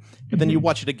funny, but then you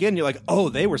watch it again, you're like, oh,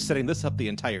 they were setting this up the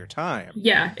entire time.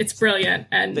 Yeah, it's brilliant,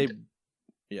 and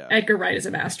Edgar Wright is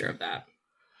a master of that.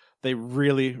 They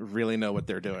really, really know what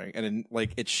they're doing, and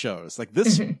it shows.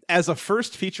 This as a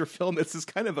first feature film, this is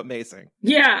kind of amazing.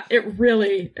 Yeah, it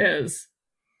really is.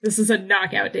 This is a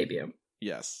knockout debut.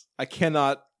 Yes, I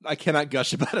cannot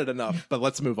gush about it enough. But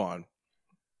let's move on.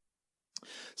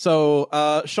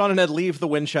 So Shaun and Ed leave the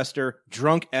Winchester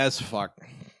drunk as fuck.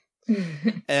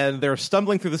 And they're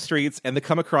stumbling through the streets, and they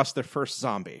come across their first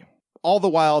zombie. All the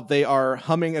while, they are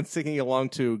humming and singing along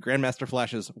to Grandmaster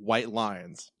Flash's White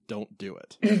Lines. Don't do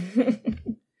it.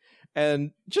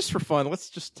 And just for fun, let's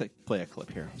just play a clip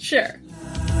here. Sure.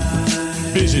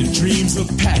 Vision, dreams of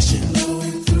passion.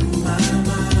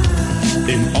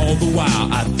 And all the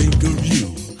while, I think of you.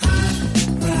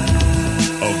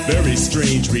 A very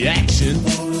strange reaction.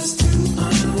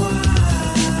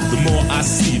 The more I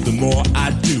see, the more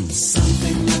I do.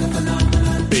 Something like a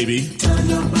phenomenon. Baby, tell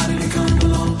your body to come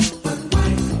along. But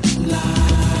white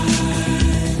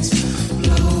lines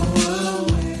blow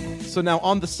away. So now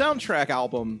on the soundtrack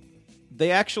album,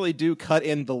 they actually do cut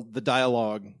in the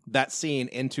dialogue, that scene,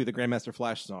 into the Grandmaster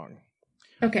Flash song.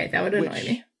 Okay, that would annoy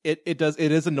me. It does.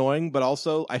 It is annoying, but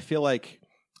also I feel like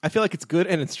I feel like it's good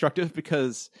and instructive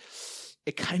because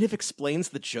it kind of explains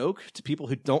the joke to people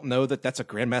who don't know that that's a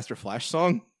Grandmaster Flash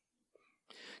song.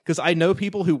 Because I know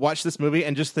people who watch this movie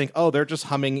and just think, oh, they're just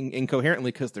humming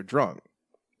incoherently because they're drunk.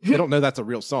 They don't know that's a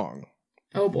real song.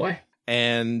 Oh, boy.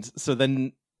 And so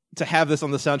then to have this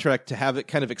on the soundtrack, to have it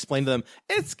kind of explain to them,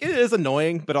 it is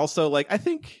annoying, but also, like, I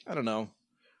don't know.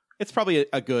 It's probably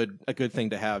a good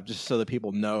thing to have just so that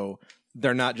people know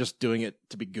they're not just doing it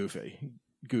to be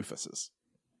goofuses.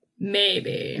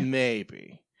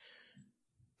 Maybe.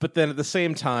 But then at the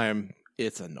same time,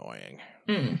 it's annoying.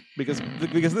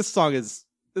 Because this song is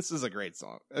a great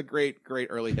song. A great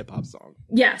early hip hop song.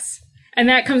 Yes. And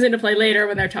that comes into play later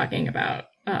when they're talking about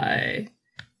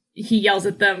he yells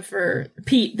at them for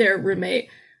Pete, their roommate,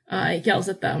 yells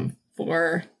at them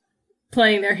for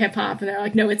playing their hip hop, and they're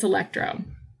like, no, it's electro.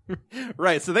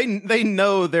 Right. So they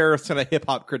know their kind of hip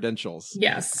hop credentials.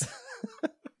 Yes.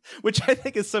 Which I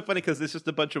think is so funny because it's just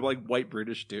a bunch of like white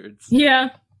British dudes.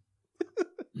 Yeah.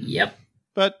 Yep.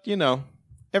 But, you know,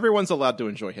 everyone's allowed to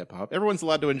enjoy hip hop. Everyone's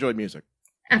allowed to enjoy music.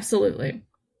 Absolutely.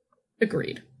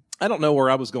 Agreed. I don't know where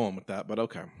I was going with that, but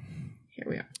okay.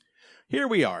 Here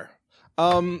we are.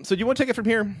 So do you want to take it from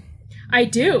here? I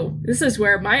do. This is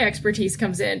where my expertise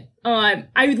comes in. I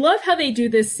love how they do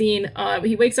this scene.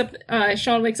 He wakes up,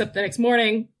 Shaun wakes up the next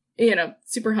morning, you know,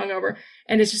 super hungover,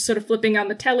 and it's just sort of flipping on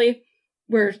the telly.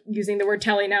 We're using the word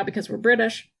telly now because we're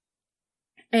British.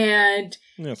 And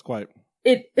yes, quite.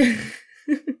 It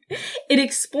it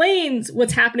explains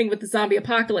what's happening with the zombie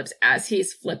apocalypse as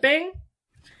he's flipping.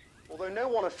 Although no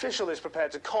one official is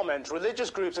prepared to comment, religious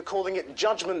groups are calling it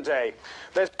Judgment Day.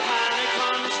 There's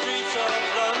panic on the streets of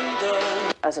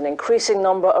London as an increasing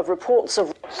number of reports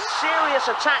of serious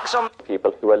attacks on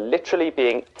people who are literally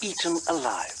being eaten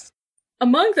alive.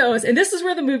 Among those, and this is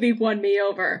where the movie won me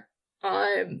over,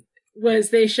 was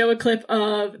they show a clip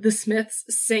of the Smiths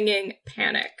singing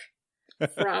Panic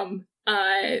from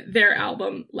their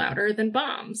album Louder Than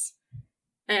Bombs.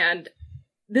 And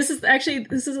this is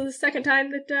the second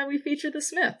time that we feature the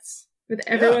Smiths with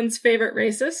everyone's favorite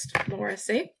racist,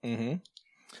 Morrissey. Mm-hmm.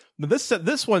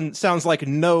 This one sounds like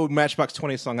no Matchbox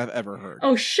 20 song I've ever heard.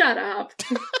 Oh, shut up.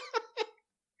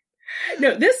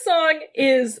 No, this song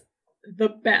is the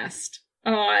best.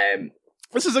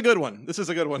 This is a good one.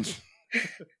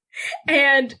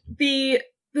 And the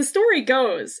story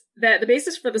goes that the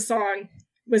basis for the song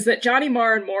was that Johnny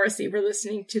Marr and Morrissey were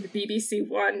listening to the BBC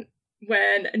One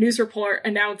when a news report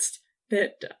announced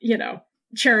that, you know,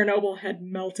 Chernobyl had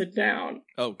melted down.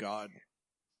 Oh, God.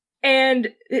 And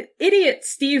idiot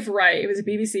Steve Wright, who was a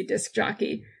BBC disc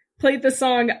jockey, played the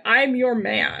song I'm Your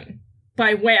Man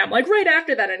by Wham, like right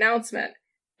after that announcement.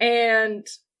 And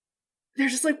they're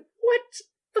just like, what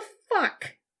the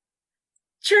fuck?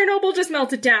 Chernobyl just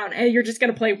melted down and you're just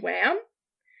going to play Wham?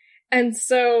 And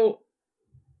so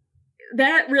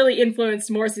that really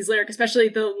influenced Morrissey's lyric, especially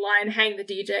the line "Hang the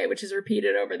DJ," which is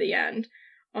repeated over the end.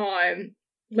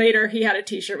 Later, he had a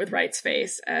t-shirt with Wright's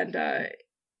face and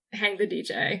 "Hang the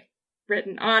DJ"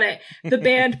 written on it. The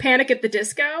band Panic at the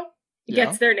Disco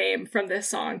gets their name from this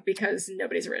song because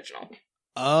nobody's original.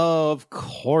 Oh, of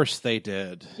course they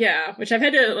did. Yeah, which I've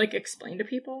had to like explain to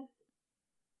people.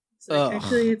 So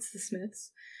actually, it's the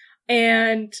Smiths.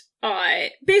 And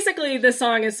basically, the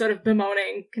song is sort of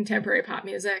bemoaning contemporary pop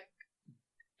music.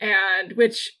 And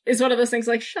which is one of those things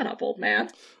like, shut up, old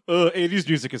man. 80s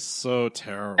music is so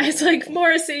terrible. It's like,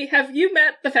 Morrissey, have you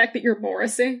met the fact that you're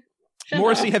Morrissey?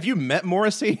 Morrissey, have you met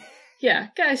Morrissey? Yeah,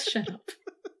 guys, shut up.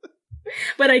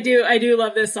 But I do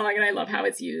love this song, and I love how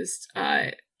it's used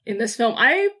in this film.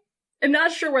 I am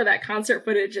not sure where that concert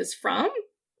footage is from.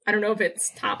 I don't know if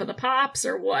it's Top of the Pops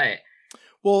or what.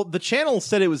 Well, the channel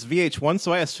said it was VH1,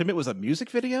 so I assume it was a music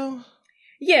video?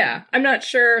 Yeah, I'm not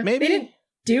sure. Maybe? They didn't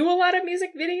do a lot of music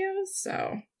videos,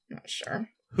 so not sure.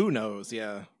 Who knows,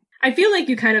 yeah. I feel like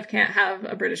you kind of can't have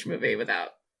a British movie without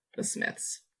the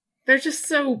Smiths. They're just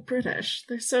so British.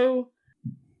 They're so,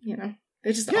 you know,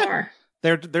 they just are.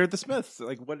 They're the Smiths.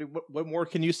 Like, what more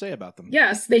can you say about them?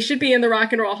 Yes, they should be in the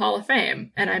Rock and Roll Hall of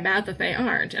Fame, and I'm mad that they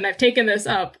aren't. And I've taken this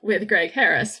up with Greg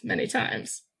Harris many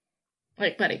times.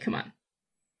 Like, buddy, come on.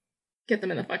 Get them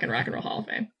in the fucking Rock and Roll Hall of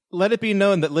Fame. Let it be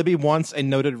known that Libby wants a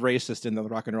noted racist in the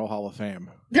Rock and Roll Hall of Fame.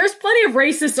 There's plenty of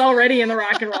racists already in the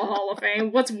Rock and Roll Hall of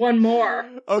Fame. What's one more?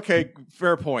 Okay,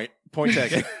 fair point. Point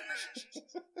taken.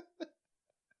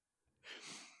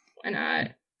 Why not?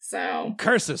 So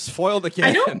curses foiled again.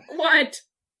 I don't want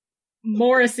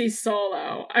Morrissey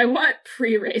solo. I want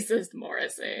pre-racist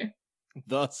Morrissey.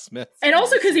 The Smiths. And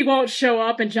also because he won't show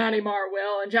up and Johnny Marr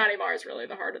will, and Johnny Marr is really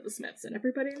the heart of the Smiths, and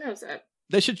everybody knows it.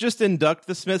 They should just induct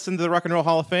the Smiths into the Rock and Roll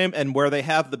Hall of Fame, and where they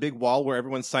have the big wall where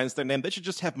everyone signs their name, they should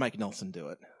just have Mike Nelson do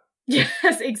it.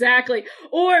 Yes, exactly.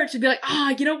 Or it should be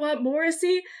like, you know what,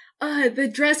 Morrissey? The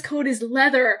dress code is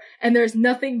leather, and there's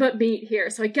nothing but meat here,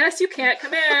 so I guess you can't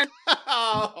come in.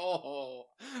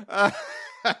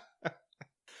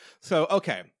 So,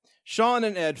 okay. Shaun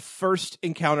and Ed first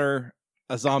encounter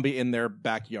a zombie in their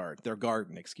backyard. Their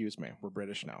garden, excuse me. We're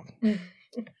British now.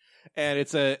 And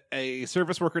it's a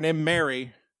service worker named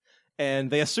Mary,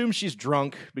 and they assume she's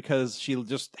drunk because she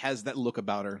just has that look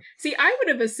about her. See, I would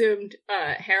have assumed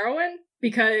heroin,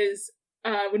 because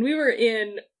when we were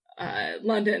in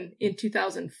London in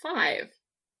 2005,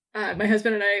 my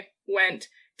husband and I went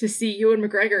to see Ewan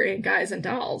McGregor in Guys and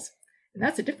Dolls. And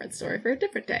that's a different story for a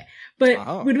different day.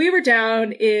 But when we were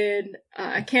down in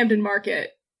Camden Market,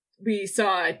 we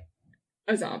saw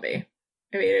a zombie.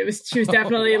 I mean, she was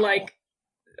definitely like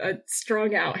a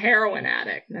strung out heroin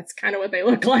addict. And that's kind of what they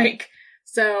look like.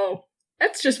 So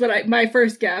that's just what my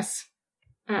first guess.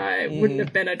 It wouldn't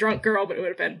have been a drunk girl, but it would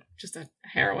have been just a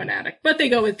heroin addict. But they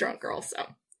go with drunk girl, so.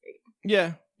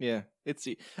 Yeah. It's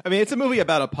a movie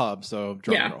about a pub, so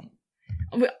drunk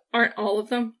girl. Aren't all of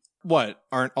them? What?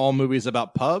 Aren't all movies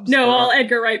about pubs? No, all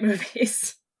Edgar Wright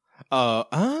movies.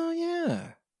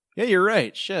 Yeah. Yeah, you're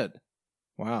right. Shit.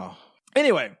 Wow.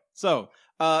 Anyway, so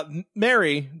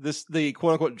Mary, the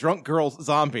quote-unquote drunk girl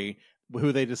zombie,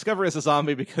 who they discover is a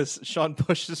zombie because Shaun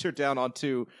pushes her down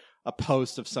onto a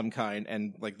post of some kind,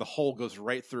 and like the hole goes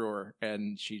right through her,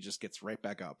 and she just gets right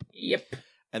back up. Yep.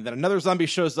 And then another zombie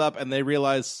shows up, and they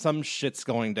realize some shit's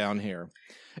going down here.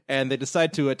 And they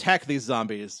decide to attack these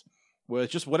zombies with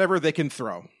just whatever they can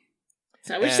throw.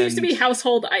 So, which seems to be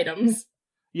household items.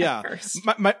 Yeah.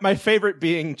 My favorite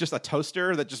being just a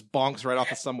toaster that just bonks right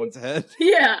off of someone's head.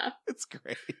 Yeah. It's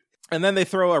great. And then they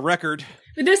throw a record.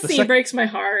 This scene breaks my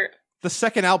heart. The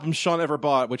second album Shaun ever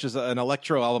bought, which is an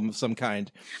electro album of some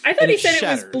kind. I thought he said it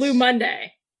was Blue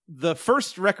Monday. The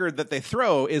first record that they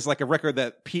throw is like a record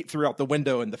that Pete threw out the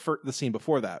window in the scene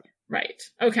before that. Right.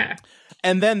 Okay.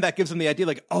 And then that gives them the idea,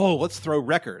 like, oh, let's throw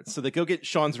records. So they go get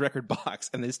Shaun's record box,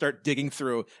 and they start digging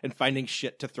through and finding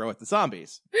shit to throw at the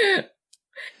zombies.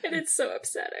 And it's so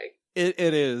upsetting. It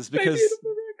is, because my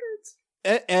beautiful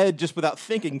records. Ed, just without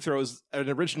thinking, throws an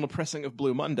original pressing of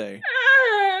Blue Monday.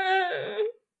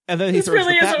 And then he throws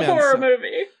really the is Batman a horror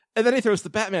movie. And then he throws the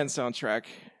Batman soundtrack.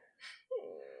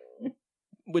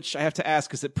 Which I have to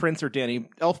ask, is it Prince or Danny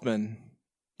Elfman?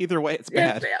 Either way, it's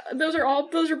bad. Yeah, those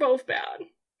are both bad.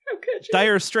 How could you?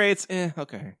 Dire Straits,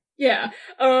 okay. Yeah.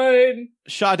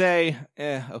 Sade,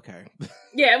 okay.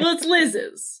 Yeah, well, it's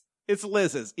Liz's. It's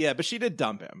Liz's, yeah, but she did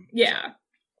dump him. Yeah.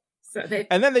 So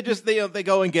and then they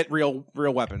go and get real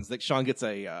weapons. Like Shaun gets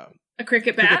a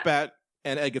cricket bat,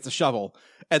 and Ed gets a shovel,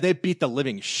 and they beat the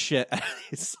living shit out of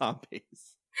these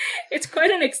zombies. It's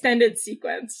quite an extended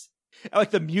sequence.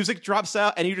 Like the music drops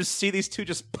out, and you just see these two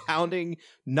just pounding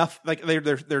nothing. Like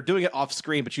they're doing it off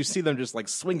screen, but you see them just like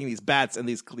swinging these bats and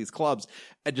these clubs,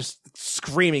 and just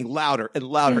screaming louder and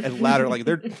louder and louder. Like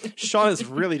Shaun is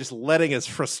really just letting his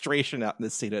frustration out in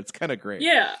this scene. It's kind of great.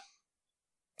 Yeah.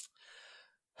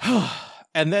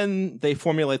 And then they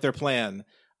formulate their plan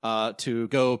to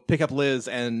go pick up Liz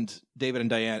and David and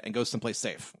Diane and go someplace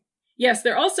safe. Yes,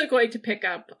 they're also going to pick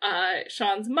up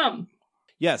Shaun's mom.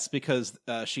 Yes, because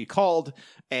she called,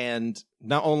 and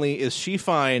not only is she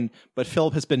fine, but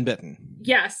Philip has been bitten.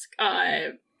 Yes,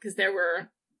 because there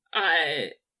were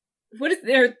what is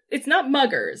there? It's not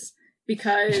muggers,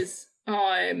 because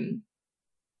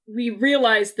we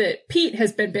realized that Pete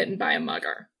has been bitten by a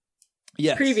mugger.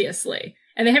 Yes. Previously,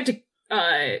 and they have to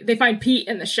they find Pete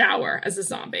in the shower as a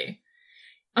zombie.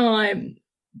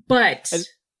 But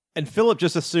and Philip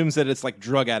just assumes that it's like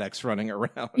drug addicts running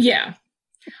around. Yeah.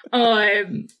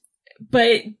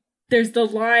 But there's the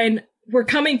line, "We're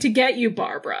coming to get you,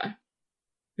 Barbara,"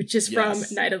 which is from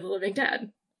Night of the Living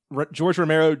Dead. George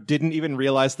Romero didn't even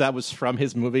realize that was from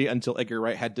his movie until Edgar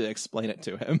Wright had to explain it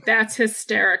to him. That's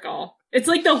hysterical. It's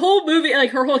like the whole movie,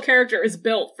 like her whole character is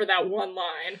built for that one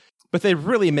line. But they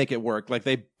really make it work. Like,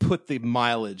 they put the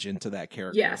mileage into that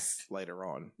character later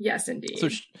on. Yes, indeed. So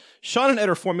Shaun and Ed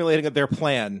are formulating their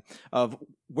plan of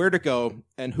where to go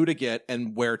and who to get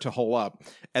and where to hole up.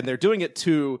 And they're doing it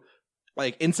to,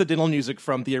 like, incidental music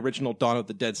from the original Dawn of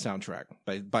the Dead soundtrack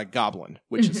by Goblin,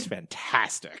 which is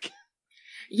fantastic.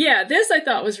 Yeah, this I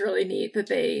thought was really neat that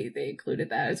they included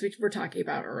that, as we were talking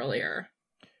about earlier.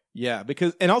 Yeah,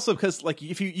 because like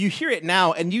if you hear it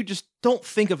now and you just don't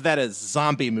think of that as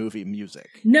zombie movie music.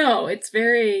 No, it's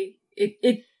very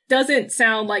it doesn't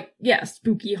sound like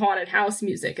spooky haunted house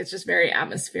music. It's just very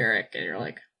atmospheric, and you're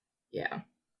like, yeah.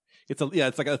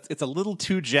 It's a little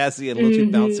too jazzy and a little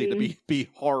too bouncy to be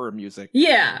horror music.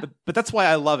 Yeah. But that's why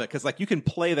I love it, because like you can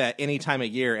play that any time of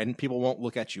year and people won't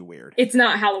look at you weird. It's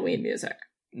not Halloween music.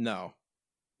 No,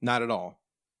 not at all.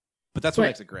 But that's what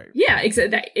makes it great. Yeah,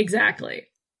 exactly.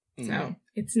 So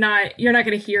it's not, you're not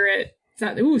going to hear it. It's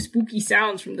not, ooh, spooky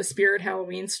sounds from the Spirit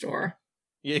Halloween store.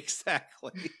 Yeah,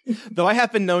 exactly. Though I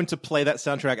have been known to play that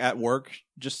soundtrack at work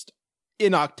just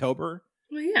in October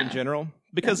in general.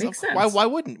 Because why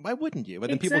wouldn't you? But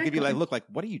then people give you like, look, like,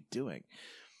 what are you doing?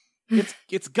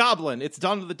 It's Goblin. It's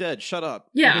Dawn of the Dead. Shut up.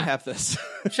 Yeah. Let me have this.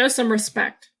 Show some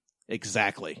respect.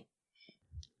 Exactly.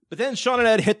 But then Shaun and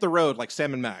Ed hit the road like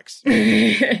Sam and Max.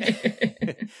 Thank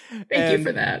you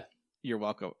for that. You're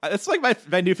welcome. It's like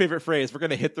my new favorite phrase. We're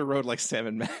going to hit the road like Sam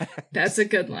and Max. That's a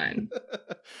good line.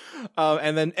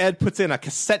 And then Ed puts in a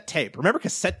cassette tape. Remember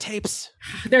cassette tapes?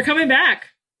 They're coming back.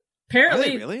 Apparently, are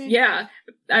they really? Yeah.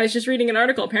 I was just reading an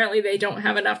article. Apparently they don't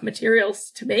have enough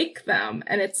materials to make them.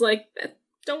 And it's like,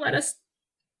 don't let us.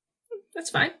 That's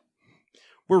fine.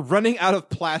 We're running out of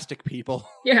plastic, people.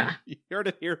 Yeah. You heard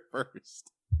it here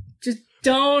first. Just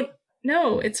don't.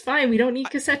 No, it's fine. We don't need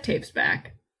cassette tapes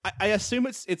back. I assume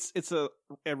it's a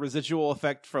residual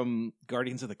effect from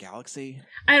Guardians of the Galaxy.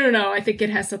 I don't know. I think it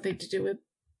has something to do with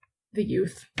the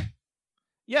youth.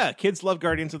 Yeah, kids love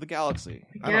Guardians of the Galaxy.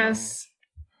 I guess.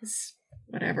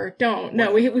 Whatever. Don't.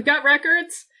 No, we've got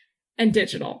records and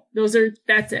digital.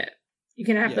 That's it. You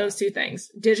can have those two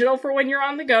things. Digital for when you're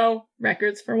on the go,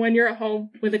 records for when you're at home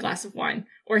with a glass of wine.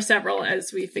 Or several,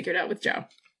 as we figured out with Joe.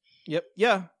 Yep.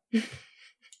 Yeah.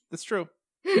 That's true.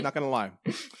 I'm not going to lie.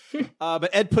 But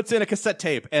Ed puts in a cassette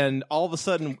tape, and all of a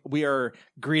sudden we are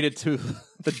greeted to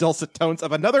the dulcet tones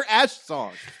of another Ash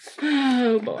song.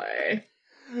 Oh, boy.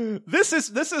 This is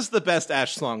the best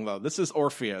Ash song, though. This is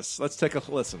Orpheus. Let's take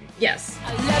a listen. Yes.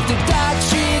 I left the dark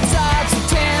streets of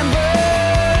September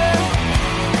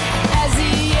as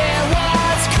the air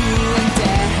was cooling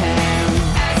down.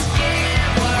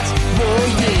 Oh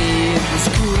yeah, it was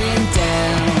cooling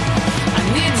down. I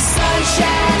need the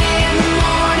sunshine in the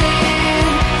morning,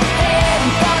 heading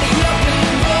for the open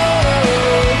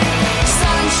road.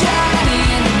 Sunshine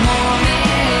in the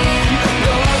morning,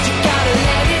 Lord, you gotta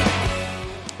let it.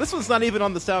 This one's not even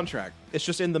on the soundtrack. It's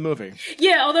just in the movie.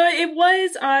 Yeah, although it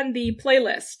was on the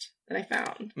playlist that I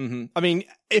found. Mm-hmm. I mean,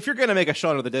 if you're going to make a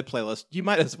Shaun of the Dead playlist, you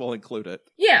might as well include it.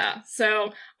 Yeah,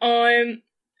 so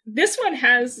this one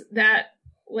has that,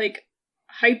 like,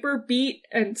 hyper beat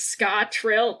and ska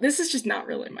trill. This is just not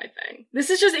really my thing.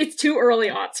 It's too early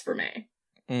aughts for me.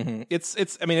 Mm-hmm.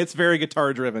 It's very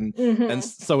guitar driven, and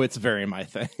so it's very my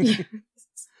thing.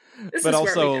 But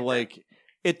also, like,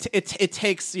 it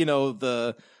takes, you know,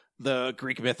 the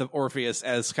Greek myth of Orpheus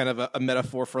as kind of a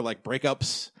metaphor for like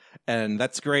breakups, and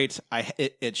that's great.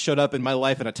 It showed up in my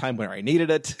life at a time where I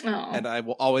needed it, and I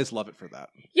will always love it for that.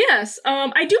 Yes,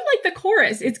 I do like the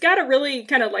chorus. It's got a really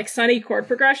kind of like sunny chord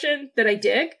progression that I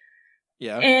dig.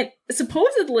 Yeah, and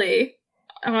supposedly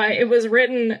it was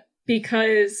written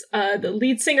because the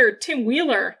lead singer Tim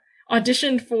Wheeler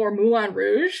auditioned for Moulin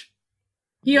Rouge.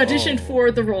 He auditioned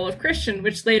for the role of Christian,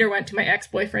 which later went to my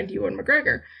ex-boyfriend Ewan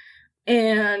McGregor.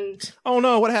 And oh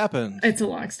no, what happened? It's a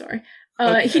long story.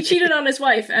 Okay. He cheated on his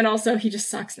wife, and also he just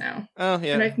sucks now. Oh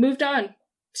yeah, and I've moved on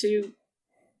to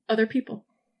other people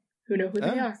who know who they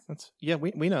are.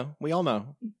 We know. We all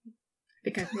know. I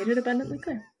think I've made it abundantly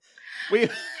clear.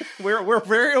 We're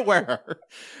very aware,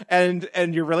 and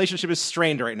your relationship is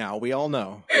strained right now. We all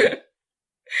know.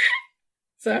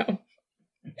 So,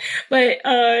 but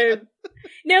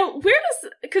now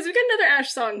because we've got another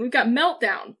Ash song. We've got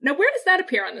Meltdown. Now, where does that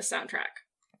appear on the soundtrack?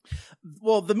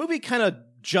 Well, the movie kind of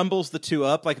jumbles the two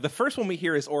up. Like, the first one we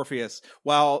hear is Orpheus,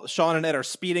 while Shaun and Ed are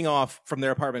speeding off from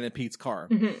their apartment in Pete's car.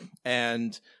 Mm-hmm.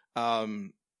 And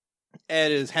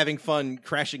Ed is having fun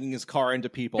crashing his car into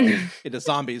people, into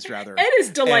zombies, rather. Ed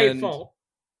is delightful.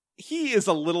 And he is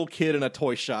a little kid in a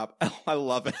toy shop. I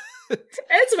love it.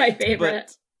 Ed's my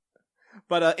favorite.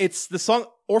 But it's the song,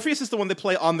 Orpheus is the one they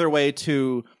play on their way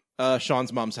to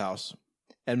Shaun's mom's house.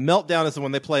 And Meltdown is the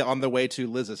one they play on their way to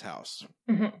Liz's house.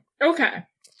 Mm-hmm. Okay.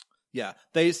 Yeah.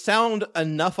 They sound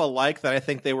enough alike that I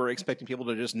think they were expecting people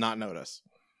to just not notice.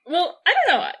 Well, I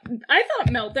don't know. I thought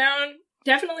Meltdown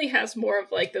definitely has more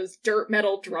of like those dirt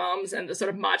metal drums and the sort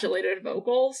of modulated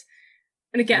vocals.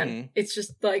 And again, it's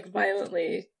just like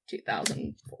violently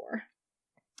 2004.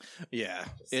 Yeah,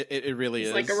 it really is.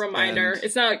 It's like a reminder.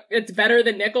 And it's better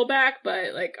than Nickelback,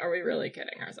 but like, are we really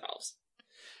kidding ourselves?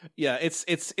 Yeah, it's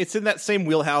in that same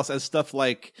wheelhouse as stuff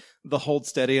like the Hold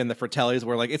Steady and the Fratellis,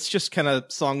 where like it's just kind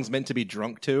of songs meant to be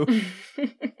drunk to.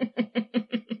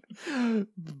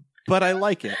 But I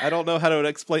like it. I don't know how to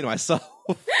explain myself.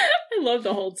 love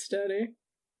the Hold Steady.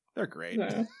 They're great.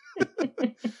 Yeah.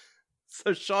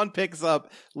 So Shaun picks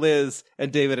up Liz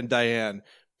and David and Diane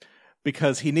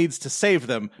because he needs to save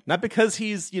them, not because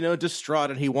he's,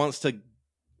 distraught and he wants to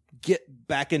get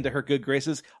back into her good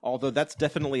graces, although that's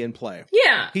definitely in play.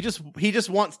 Yeah. He just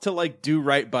wants to like do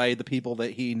right by the people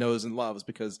that he knows and loves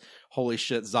because holy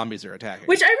shit, zombies are attacking.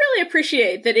 Which I really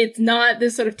appreciate, that it's not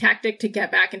this sort of tactic to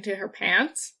get back into her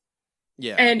pants.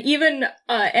 Yeah. And even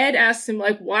Ed asks him,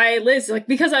 like, why Liz? Like,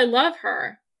 because I love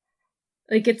her.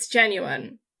 Like, it's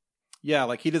genuine. Yeah,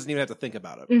 like he doesn't even have to think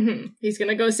about it. Mm-hmm. He's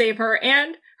gonna go save her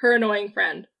and her annoying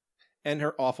friend. And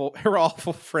her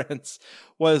awful friends.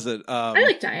 What is it? I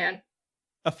like Diane.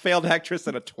 A failed actress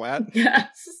and a twat?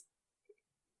 Yes.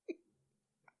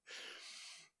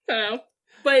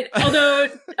 But although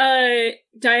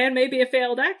Diane may be a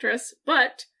failed actress,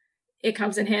 but it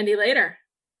comes in handy later.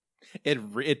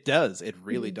 It does. It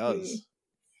really does.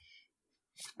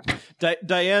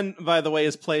 Diane, by the way,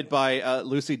 is played by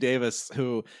Lucy Davis,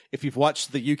 who, if you've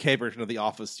watched the UK version of The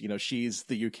Office, she's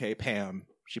the UK Pam.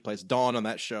 She plays Dawn on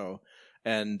that show.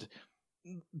 And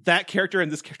that character and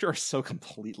this character are so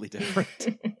completely different.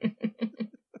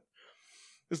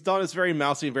 This Dawn is very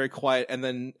mousy and very quiet, and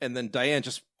then Diane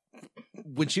just,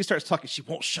 when she starts talking, she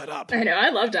won't shut up. I know,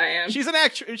 I love Diane. She's an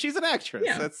actress.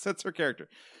 Yeah. That's her character.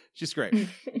 She's great.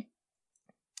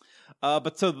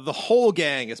 But so the whole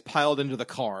gang is piled into the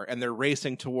car, and they're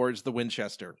racing towards the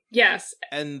Winchester. Yes.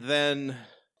 And then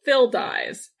Phil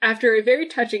dies after a very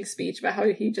touching speech about how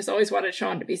he just always wanted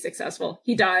Shaun to be successful.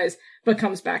 He dies, but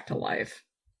comes back to life.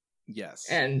 Yes.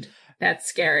 And that's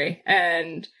scary.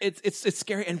 And it's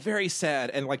scary and very sad.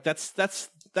 And like that's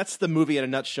the movie in a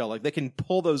nutshell. Like they can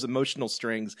pull those emotional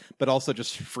strings, but also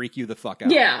just freak you the fuck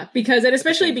out. Yeah,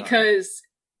 especially because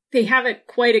they haven't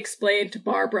quite explained to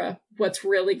Barbara what's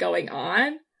really going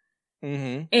on.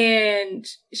 Mm-hmm. And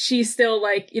she's still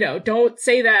like, don't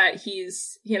say that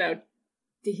he's,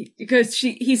 because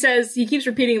he says, he keeps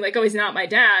repeating like, oh, he's not my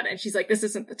dad. And she's like, this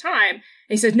isn't the time. And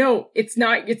he says, no, it's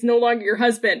not. It's no longer your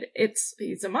husband.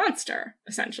 He's a monster,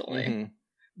 essentially. Mm-hmm.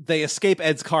 They escape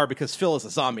Ed's car because Phil is a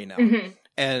zombie now. Mm-hmm.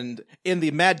 And in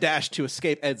the mad dash to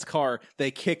escape Ed's car,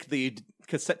 they kick the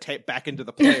cassette tape back into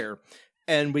the player.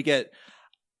 And we get,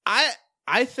 I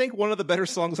think one of the better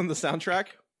songs on the soundtrack,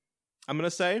 I'm going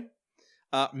to say,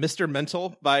 Mr.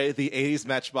 Mental by the 80s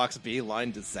Matchbox B,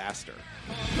 Line Disaster.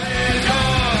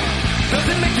 Does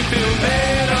it make you feel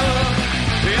better?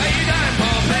 Are you dying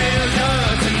for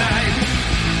pleasure tonight?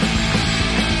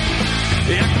 I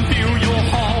can feel your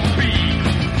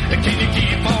heartbeat. Can you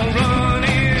keep on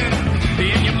running?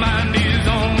 And your mind is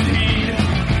on heat.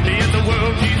 And the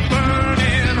world keeps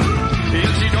burning.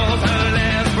 And she draws her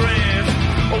last breath.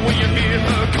 Will you hear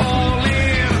her calling?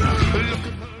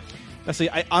 Now, see,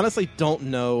 I honestly don't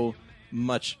know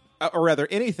much, or rather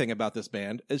anything about this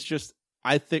band. It's just,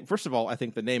 I think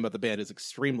the name of the band is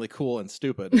extremely cool and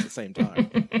stupid at the same time.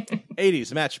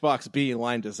 80s Matchbox B,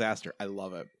 Line Disaster. I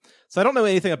love it. So I don't know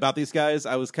anything about these guys.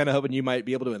 I was kind of hoping you might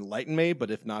be able to enlighten me,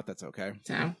 but if not, that's okay.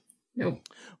 So, nope.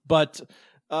 But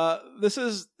this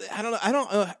is, I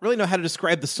don't really know how to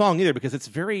describe the song either, because it's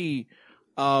very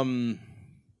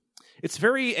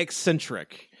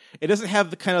eccentric. It doesn't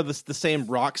have the kind of the same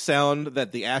rock sound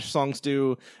that the Ash songs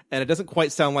do, and it doesn't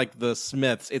quite sound like the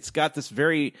Smiths. It's got this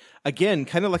very, again,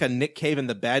 kind of like a Nick Cave and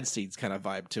the Bad Seeds kind of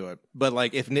vibe to it. But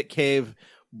like if Nick Cave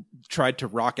tried to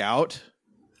rock out,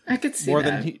 I could see more that.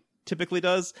 than he typically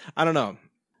does. I don't know.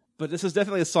 But this is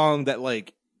definitely a song that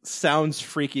like sounds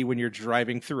freaky when you're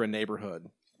driving through a neighborhood,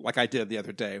 like I did the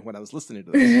other day when I was listening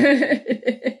to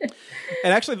this.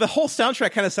 And actually, the whole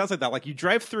soundtrack kind of sounds like that. Like you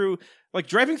drive through, like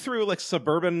driving through like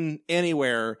suburban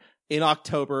anywhere in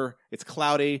October. It's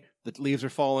cloudy, the leaves are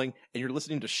falling, and you're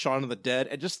listening to Shaun of the Dead,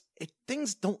 and just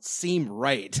things don't seem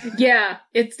right. Yeah,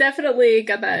 it's definitely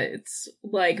got that. It's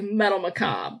like metal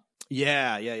macabre.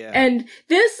 Yeah. And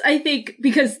this, I think,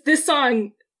 because this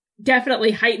song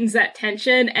definitely heightens that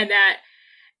tension, and that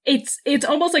it's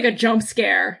almost like a jump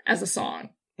scare as a song.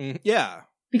 Yeah.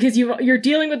 Because you're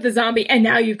dealing with the zombie, and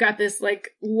now you've got this like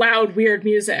loud, weird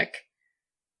music,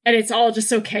 and it's all just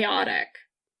so chaotic.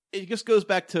 It just goes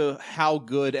back to how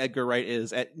good Edgar Wright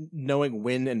is at knowing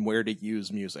when and where to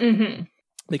use music. Mm-hmm.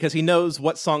 Because he knows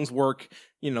what songs work,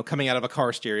 coming out of a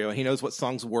car stereo. He knows what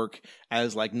songs work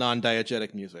as like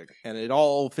non-diegetic music, and it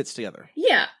all fits together.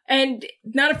 Yeah, and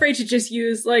not afraid to just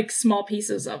use like small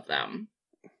pieces of them.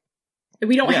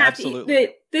 We don't have absolutely.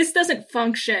 to. This doesn't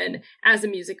function as a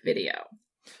music video.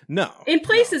 No. In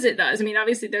places it does. I mean,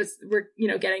 obviously we're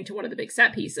getting to one of the big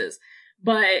set pieces,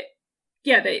 but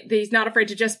yeah, he's not afraid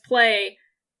to just play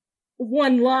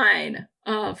one line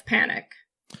of Panic.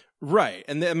 Right.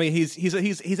 And I mean,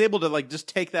 he's able to like just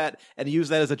take that and use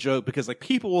that as a joke because like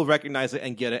people will recognize it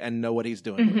and get it and know what he's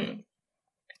doing with it.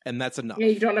 And that's enough. Yeah,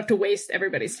 you don't have to waste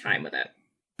everybody's time with it.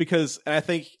 Because and I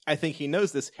think he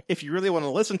knows this. If you really want to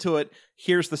listen to it,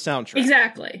 here's the soundtrack.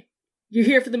 Exactly. You're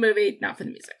here for the movie, not for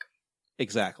the music.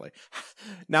 Exactly.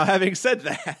 Now, having said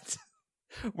that,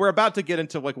 we're about to get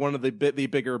into like one of the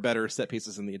bigger, better set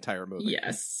pieces in the entire movie.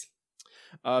 Yes.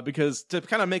 Because to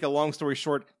kind of make a long story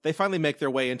short, they finally make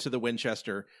their way into the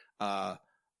Winchester. By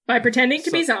pretending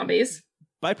to be zombies.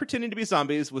 By pretending to be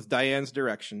zombies with Diane's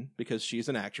direction, because she's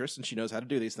an actress and she knows how to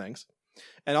do these things.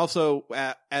 And also,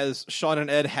 as Shaun and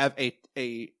Ed have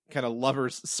a kind of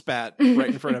lover's spat right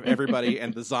in front of everybody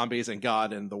and the zombies and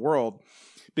God and the world,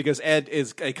 because Ed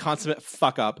is a consummate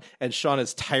fuck up and Shaun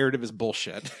is tired of his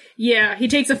bullshit. Yeah, he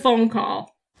takes a phone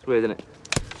call. It's weird, isn't it?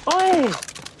 Oi!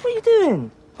 What are you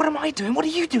doing? What am I doing? What are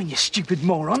you doing, you stupid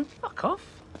moron? Fuck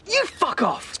off. You fuck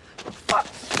off!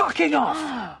 Fucking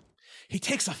off! He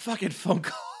takes a fucking phone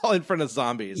call in front of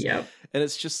zombies. Yep. And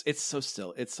it's so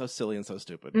silly and so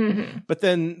stupid. But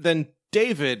then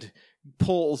David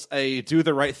pulls a do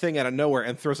the right thing out of nowhere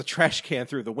and throws a trash can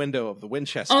through the window of the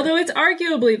Winchester. Although it's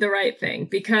arguably the right thing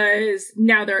because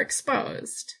now they're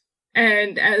exposed.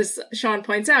 And as Shaun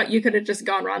points out, you could have just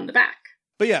gone around the back.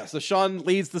 But yeah, so Shaun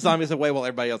leads the zombies away while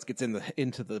everybody else gets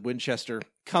into the Winchester,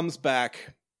 comes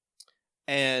back,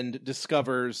 and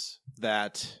discovers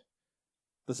that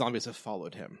the zombies have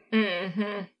followed him.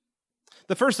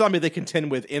 The first zombie they contend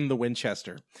with in the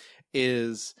Winchester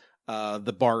is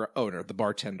the bar owner, the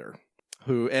bartender,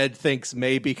 who Ed thinks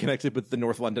may be connected with the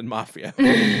North London Mafia.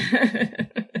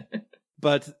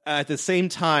 But at the same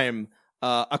time,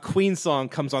 a Queen song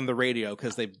comes on the radio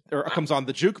comes on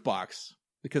the jukebox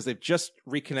because they've just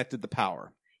reconnected the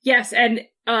power. Yes, and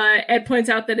Ed points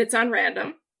out that it's on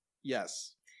random.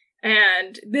 Yes.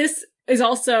 And this is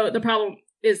also, the problem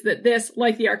is that this,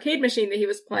 like the arcade machine that he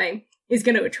was playing, is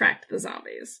going to attract the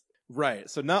zombies. Right.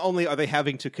 So not only are they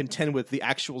having to contend with the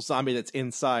actual zombie that's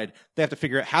inside, they have to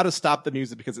figure out how to stop the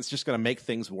music because it's just going to make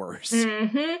things worse.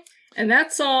 And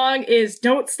that song is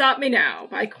Don't Stop Me Now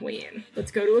by Queen.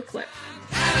 Let's go to a clip.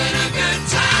 Having a good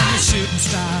time. A shooting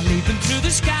star leaping through the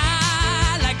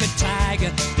sky like a tiger,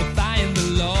 defying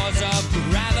the laws of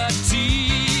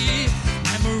gravity.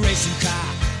 I'm a racing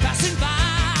car passing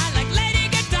by like Lady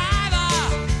Godiva.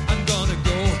 I'm gonna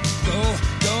go.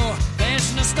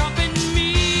 There's no stopping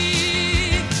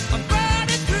me. I'm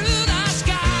burning through the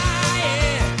sky.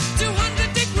 Yeah.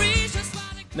 200 degrees. Just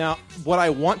like Now, what I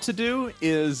want to do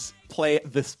is play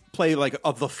like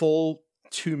of the full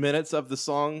 2 minutes of the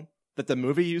song that the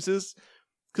movie uses,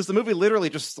 because the movie literally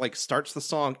just like starts the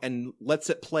song and lets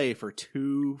it play for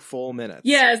 2 full minutes.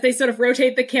 Yeah, as they sort of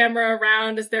rotate the camera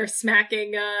around as they're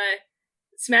smacking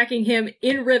him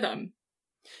in rhythm.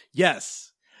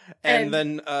 Yes. And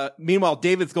then meanwhile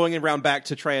David's going around back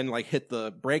to try and like hit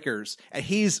the breakers, and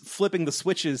he's flipping the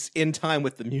switches in time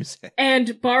with the music.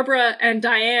 And Barbara and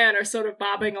Diane are sort of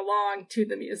bobbing along to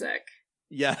the music.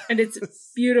 Yeah. And it's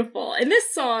beautiful. And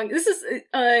this song,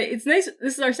 it's nice.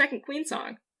 This is our second Queen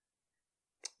song.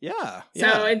 Yeah.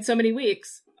 So in so many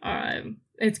weeks,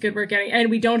 it's good we're getting, and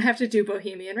we don't have to do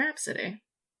Bohemian Rhapsody.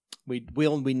 We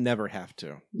never have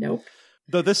to. Nope.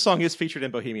 Though this song is featured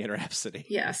in Bohemian Rhapsody.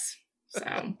 Yes.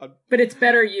 So, but it's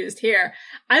better used here.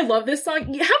 I love this song.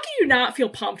 How can you not feel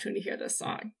pumped when you hear this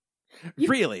song?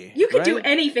 Really? You can do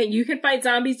anything. You can fight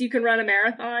zombies. You can run a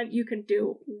marathon. You can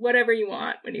do whatever you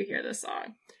want when you hear this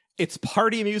song. It's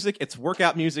party music. It's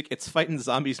workout music. It's fighting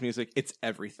zombies music. It's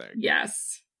everything.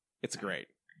 Yes. It's great.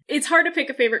 It's hard to pick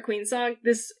a favorite Queen song.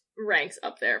 This ranks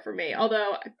up there for me.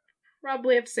 Although I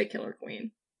probably have to say Killer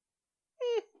Queen.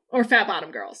 Or Fat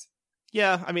Bottom Girls.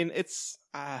 Yeah, I mean, it's...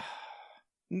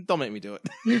 don't make me do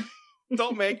it.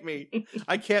 Don't make me.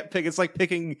 I can't pick. It's like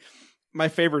picking my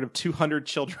favorite of 200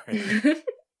 children.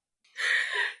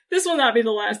 This will not be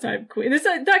the last time Queen... This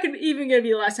is not even going to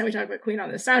be the last time we talk about Queen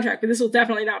on this soundtrack, but this will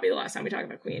definitely not be the last time we talk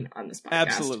about Queen on this podcast.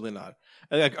 Absolutely not.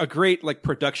 A great like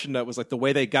production note was like the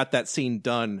way they got that scene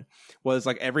done was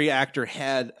like every actor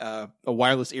had a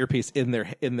wireless earpiece in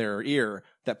their ear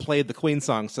that played the Queen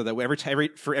song, so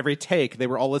that for every take they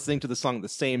were all listening to the song the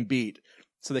same beat,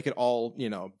 so they could all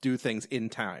do things in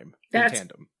time. That's in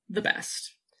tandem. The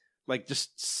best. Like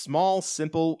just small,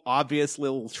 simple, obvious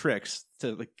little tricks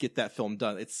to like get that film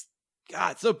done. It's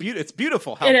so beautiful. It's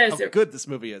beautiful how good this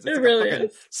movie is. It's it like really a fucking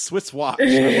is. Swiss watch. I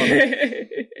love it.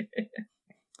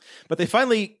 But they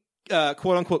finally,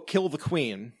 quote unquote, kill the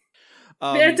Queen.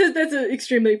 That's an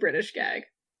extremely British gag.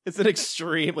 It's an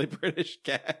extremely British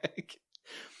gag.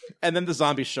 And then the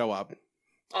zombies show up.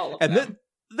 All of them.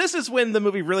 this is when the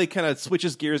movie really kind of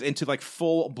switches gears into like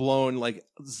full blown like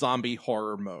zombie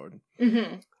horror mode.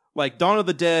 Mm-hmm. Like Dawn of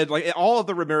the Dead, like all of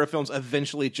the Romero films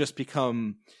eventually just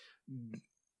become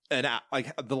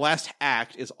like the last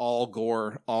act is all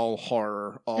gore, all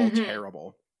horror, all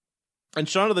terrible. And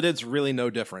Shaun of the Dead's really no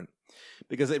different,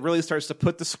 because it really starts to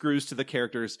put the screws to the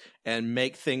characters and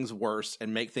make things worse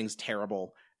and make things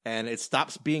terrible, and it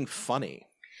stops being funny.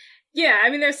 Yeah, I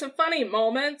mean, there's some funny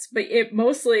moments, but it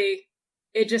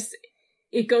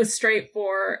goes straight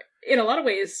for, in a lot of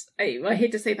ways, I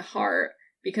hate to say the heart,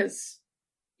 because,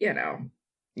 you know,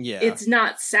 it's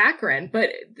not saccharine,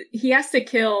 but he has to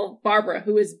kill Barbara,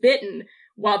 who is bitten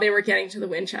while they were getting to the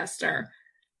Winchester.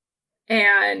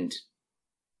 And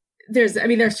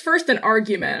there's first an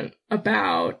argument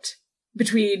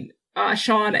between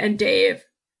Shaun and Dave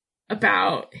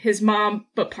about his mom,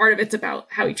 but part of it's about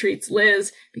how he treats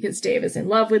Liz, because Dave is in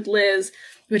love with Liz,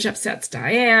 which upsets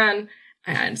Diane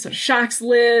and sort of shocks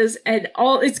Liz, and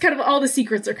it's kind of all the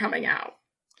secrets are coming out.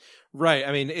 Right.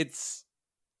 I mean,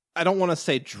 I don't want to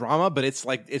say drama, but it's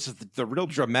the real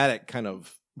dramatic kind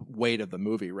of weight of the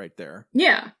movie right there.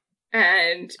 Yeah.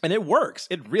 And it works.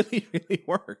 It really, really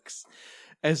works.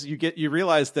 As you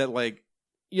realize that, like,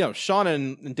 you know, Shaun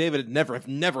and David have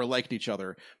never liked each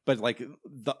other, but like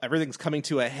everything's coming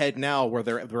to a head now where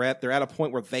they're at a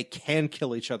point where they can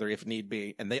kill each other if need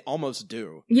be, and they almost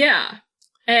do. Yeah.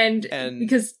 And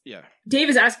because Dave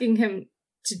is asking him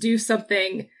to do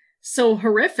something so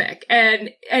horrific, or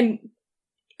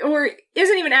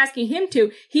isn't even asking him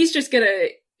to, he's just gonna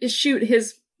shoot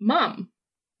his mom.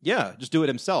 Yeah, just do it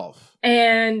himself.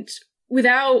 And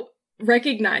without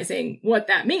recognizing what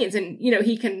that means. And, you know,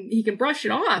 he can brush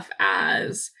it off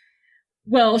as,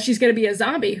 well, she's going to be a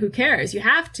zombie. Who cares? You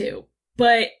have to.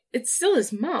 But it's still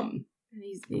his mom. And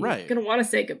he's going to want to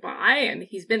say goodbye, and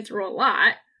he's been through a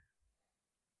lot.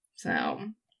 So.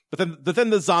 But then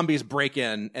the zombies break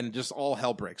in, and just all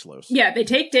hell breaks loose. Yeah, they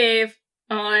take Dave.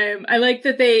 I like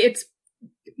that it's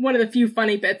one of the few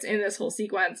funny bits in this whole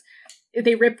sequence.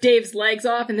 They rip Dave's legs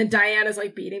off, and then Diana's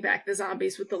like beating back the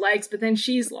zombies with the legs, but then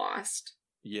she's lost.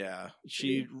 Yeah,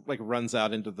 she like runs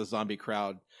out into the zombie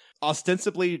crowd,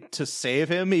 ostensibly to save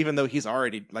him, even though he's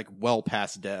already like well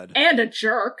past dead. And a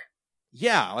jerk.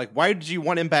 Yeah, like why did you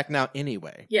want him back now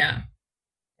anyway? Yeah.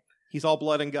 He's all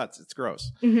blood and guts. It's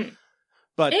gross. Mm-hmm.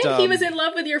 But and he was in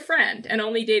love with your friend and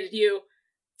only dated you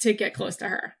to get close to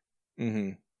her.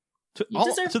 Mm-hmm. You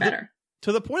deserve better.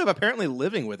 To the point of apparently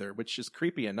living with her, which is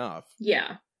creepy enough.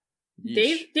 Yeah.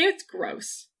 Dave's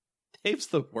gross. Dave's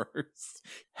the worst.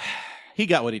 He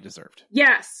got what he deserved.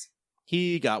 Yes.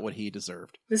 He got what he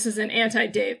deserved. This is an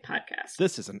anti-Dave podcast.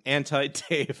 This is an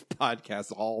anti-Dave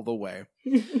podcast all the way.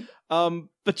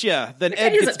 But yeah, then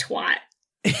Ed is a twat.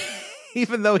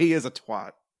 Even though he is a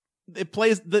twat. It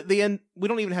plays the end. We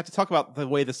don't even have to talk about the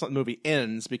way this movie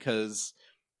ends, because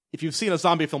if you've seen a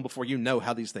zombie film before, you know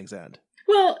how these things end.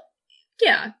 Well,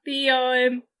 yeah,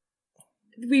 we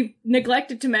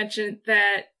neglected to mention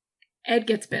that Ed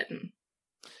gets bitten.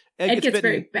 Ed gets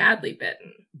very badly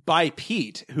bitten. By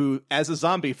Pete, who, as a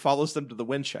zombie, follows them to the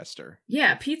Winchester.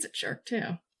 Yeah, Pete's a jerk,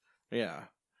 too. Yeah.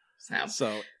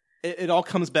 So it all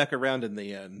comes back around in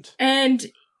the end. And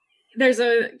there's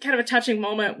a kind of a touching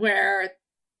moment where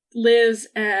Liz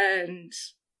and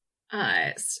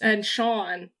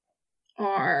Shaun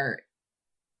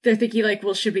they're thinking, like,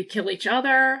 well, should we kill each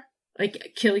other?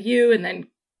 Like, kill you and then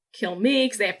kill me,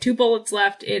 because they have 2 bullets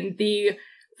left in the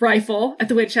rifle at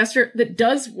the Winchester that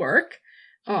does work.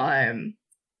 And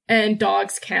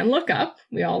dogs can look up.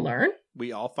 We all learn.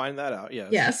 We all find that out, yes.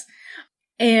 Yes.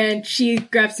 And she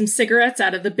grabs some cigarettes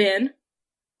out of the bin,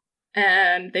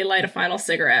 and they light a final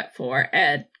cigarette for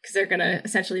Ed, because they're going to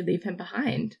essentially leave him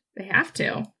behind. They have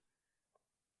to.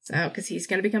 So, because he's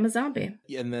going to become a zombie.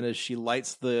 And then as she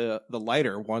lights the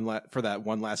lighter for that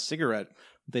one last cigarette,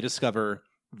 they discover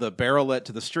the barrelet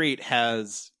to the street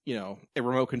has, you know, a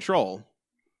remote control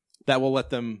that will let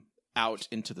them out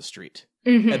into the street.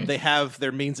 Mm-hmm. And they have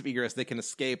their means of egress. They can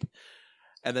escape.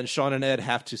 And then Shaun and Ed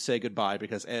have to say goodbye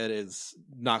because Ed is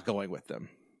not going with them.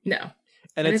 No.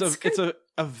 And it's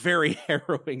a very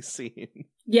harrowing scene.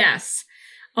 Yes.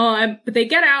 But they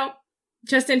get out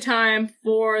just in time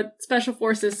for special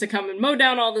forces to come and mow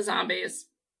down all the zombies.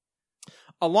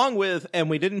 Along with, and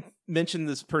we didn't mention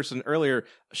this person earlier,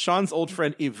 Shaun's old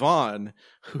friend Yvonne,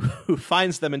 who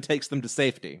finds them and takes them to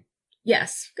safety.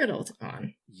 Yes, good old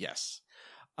Yvonne. Yes.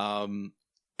 And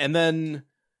then,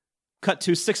 cut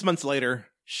to 6 months later,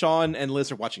 Shaun and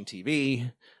Liz are watching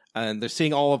TV, and they're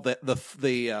seeing all of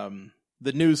the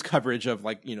news coverage of,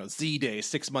 like, you know, Z-Day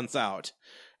 6 months out.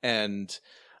 And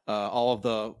all of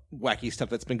the wacky stuff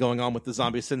that's been going on with the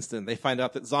zombies since then. They find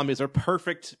out that zombies are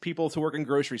perfect people to work in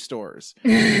grocery stores.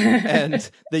 And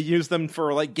they use them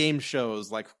for like game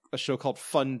shows, like a show called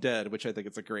Fun Dead, which I think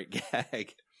is a great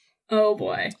gag. Oh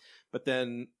boy. But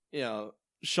then,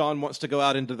 Shaun wants to go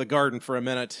out into the garden for a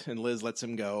minute and Liz lets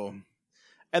him go.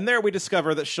 And there we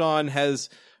discover that Shaun has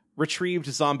retrieved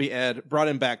Zombie Ed, brought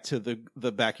him back to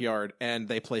the backyard, and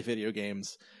they play video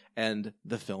games, and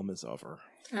the film is over.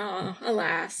 Oh,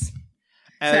 alas.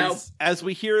 As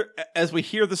we hear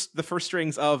the first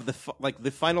strings of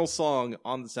the final song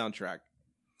on the soundtrack,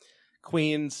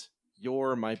 Queen's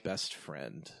 "You're My Best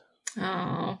Friend."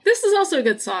 Oh, this is also a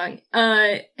good song.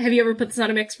 Have you ever put this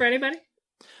on a mix for anybody?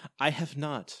 I have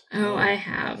not. Oh, No, I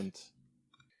haven't.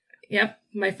 Yep,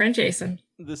 my friend Jason.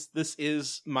 This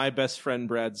is my best friend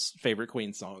Brad's favorite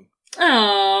Queen song.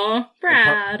 Oh,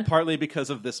 Brad. Partly because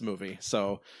of this movie.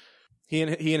 So he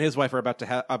and his wife are about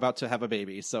to have a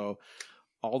baby. So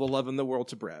all the love in the world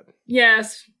to Brad.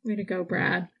 Yes, way to go,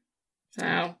 Brad.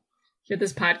 So you're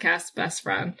this podcast's best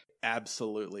friend.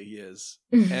 Absolutely, he is.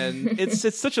 And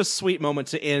it's such a sweet moment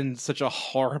to end such a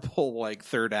horrible like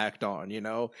third act on,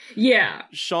 Yeah.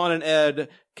 Shaun and Ed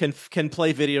can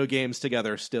play video games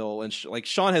together still, and like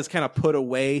Shaun has kind of put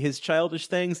away his childish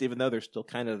things, even though they're still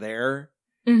kind of there.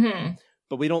 Mm-hmm.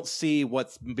 But we don't see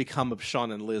what's become of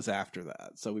Shaun and Liz after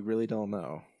that, so we really don't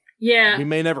know. Yeah. We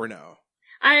may never know.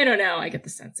 I don't know. I get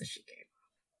the sense that she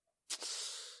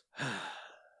gave.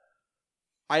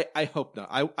 I hope not.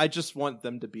 I just want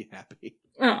them to be happy.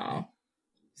 Oh.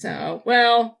 So,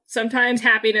 well, sometimes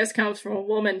happiness comes from a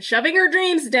woman shoving her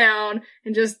dreams down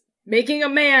and just making a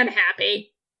man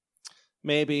happy.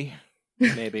 Maybe.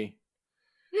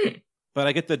 But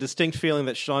I get the distinct feeling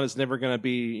that Shaun is never going to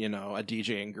be, a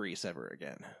DJ in Greece ever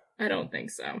again. I don't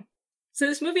think so. So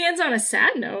this movie ends on a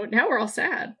sad note. Now we're all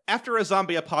sad. After a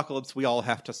zombie apocalypse, we all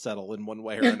have to settle in one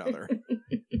way or another.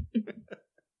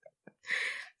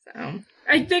 So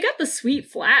they got the sweet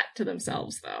flat to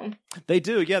themselves, though. They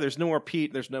do, yeah. There's no more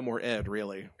Pete. There's no more Ed,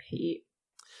 really. Pete.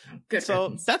 Good. So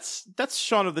riddance. that's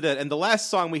Shaun of the Dead, and the last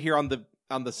song we hear on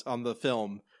the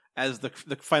film, as the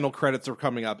final credits are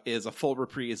coming up, is a full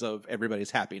reprise of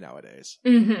 "Everybody's Happy Nowadays."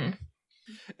 Mm-hmm.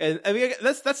 And I mean,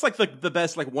 that's like the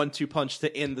best like 1-2 punch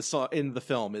to end the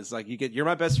film is like you get "You're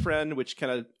My Best Friend," which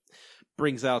kind of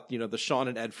brings out the Shaun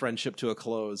and Ed friendship to a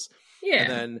close. Yeah.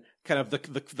 And then kind of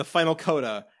the final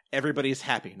coda, "Everybody's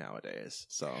happy nowadays."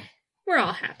 So we're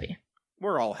all happy.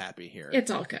 We're all happy here. It's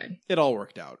all good. It all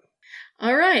worked out.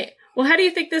 All right. Well, how do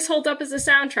you think this holds up as a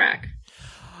soundtrack?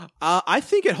 I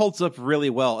think it holds up really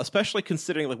well, especially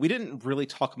considering like we didn't really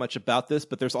talk much about this,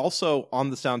 but there's also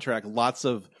on the soundtrack lots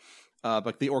of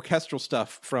like the orchestral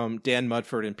stuff from Dan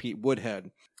Mudford and Pete Woodhead,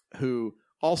 who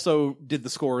also did the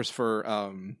scores for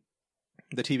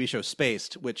the TV show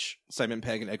Spaced, which Simon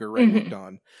Pegg and Edgar Wright worked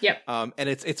on. Yep. And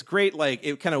it's great. Like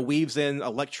it kind of weaves in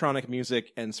electronic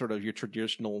music and sort of your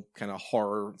traditional kind of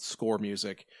horror score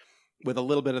music with a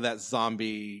little bit of that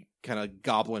zombie kind of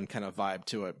goblin kind of vibe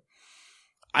to it.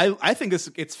 I think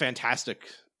it's fantastic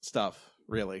stuff,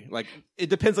 really. Like it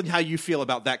depends on how you feel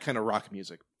about that kind of rock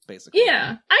music, basically.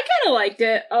 Yeah, I kind of liked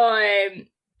it. I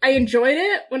enjoyed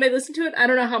it when I listened to it. I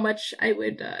don't know how much I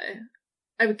would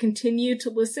continue to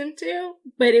listen to,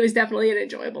 but it was definitely an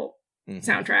enjoyable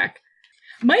soundtrack.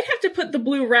 Might have to put the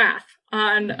Blue Wrath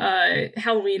on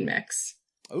Halloween mix.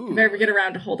 Ooh. If I ever get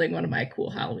around to holding one of my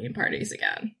cool Halloween parties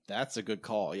again. That's a good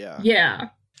call, yeah. Yeah.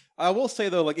 I will say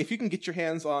though, like if you can get your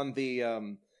hands on the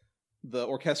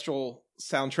orchestral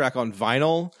soundtrack on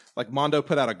vinyl, like Mondo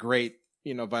put out a great,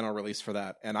 vinyl release for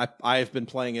that. And I've been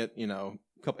playing it,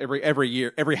 every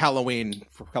year, every Halloween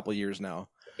for a couple of years now.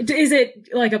 Is it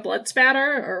like a blood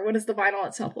spatter, or what does the vinyl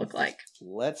itself look like?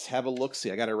 Let's have a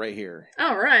look-see. I got it right here.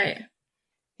 All right.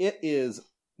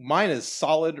 Mine is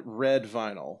solid red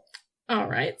vinyl. All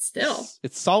right, still.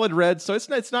 It's solid red, so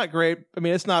it's not great. I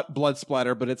mean, it's not blood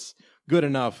splatter, but it's good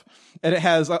enough. And it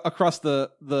has across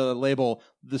the label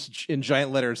this in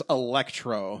giant letters,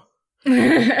 Electro.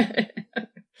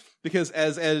 Because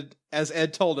as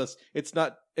Ed told us, it's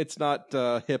not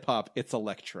hip hop, it's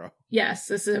electro. Yes,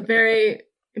 this is a very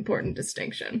important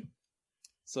distinction.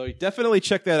 So definitely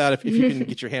check that out if you can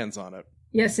get your hands on it.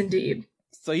 Yes, indeed.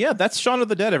 So yeah, that's Shaun of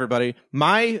the Dead, everybody.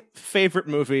 My favorite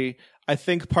movie, I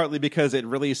think partly because it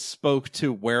really spoke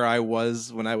to where I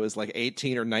was when I was like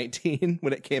 18 or 19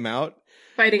 when it came out.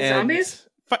 Fighting zombies?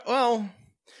 Well,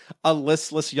 a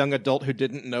listless young adult who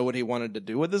didn't know what he wanted to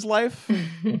do with his life.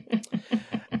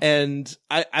 And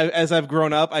I as I've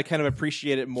grown up, I kind of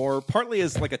appreciate it more, partly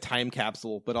as like a time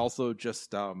capsule, but also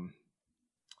just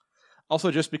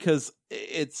because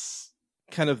it's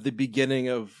kind of the beginning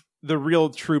of the real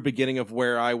true beginning of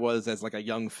where I was as like a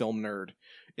young film nerd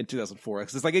in 2004.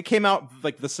 Because it's like it came out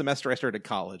like the semester I started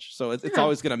college, so it's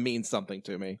always going to mean something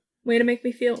to me. Way to make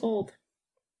me feel old.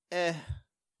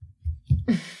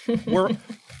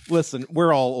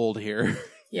 We're all old here.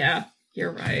 Yeah,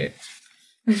 you're right.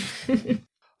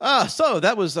 So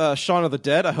that was Shaun of the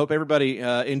Dead. I hope everybody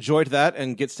enjoyed that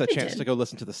and gets a chance to go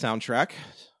listen to the soundtrack,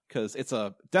 because it's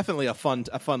definitely a fun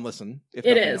listen, if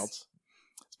nothing else.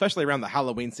 Especially around the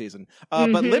Halloween season.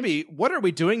 But Libby, what are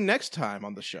we doing next time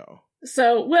on the show?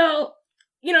 So, well,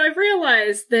 I've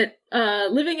realized that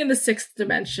living in the sixth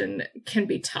dimension can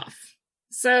be tough.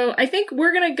 So I think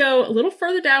we're going to go a little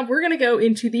further down. We're going to go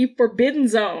into the Forbidden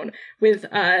Zone with the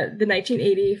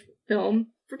 1980 film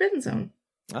Forbidden Zone.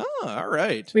 Oh, all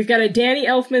right. We've got a Danny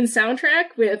Elfman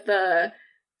soundtrack with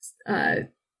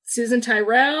Susan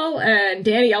Tyrrell and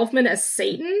Danny Elfman as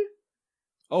Satan.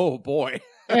 Oh, boy.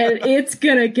 And it's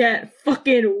going to get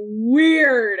fucking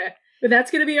weird. But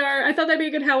that's going to be I thought that'd be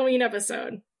a good Halloween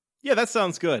episode. Yeah, that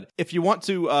sounds good. If you want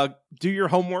to do your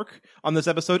homework on this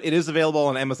episode, it is available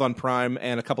on Amazon Prime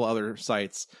and a couple other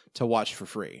sites to watch for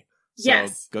free. So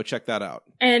yes. Go check that out.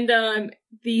 And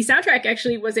the soundtrack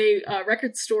actually was a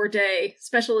Record Store Day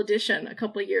special edition a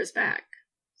couple of years back.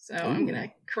 So I'm going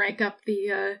to crank up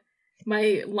the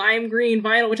my lime green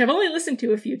vinyl, which I've only listened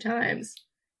to a few times.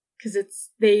 Because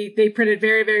they printed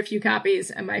very, very few copies,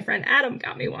 and my friend Adam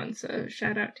got me one. So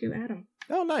shout out to Adam.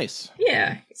 Oh, nice.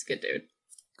 Yeah, he's a good dude.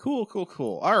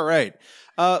 Cool. All right.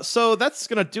 So that's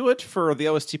going to do it for the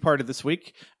OST party this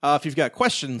week. If you've got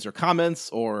questions or comments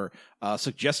or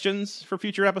suggestions for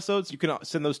future episodes, you can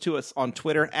send those to us on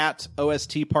Twitter at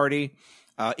OST Party.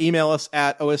 Email us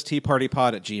at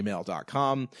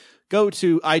ostpartypod@gmail.com. Go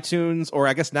to iTunes, or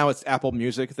I guess now it's Apple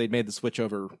Music. They made the switch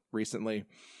over recently.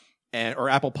 Or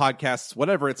Apple Podcasts,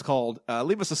 whatever it's called.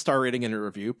 Leave us a star rating and a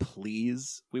review,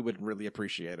 please. We would really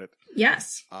appreciate it.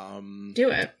 Yes.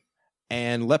 Do it.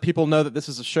 And let people know that this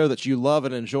is a show that you love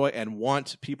and enjoy and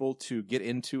want people to get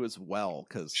into as well.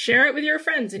 Share it with your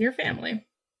friends and your family.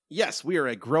 Yes, we are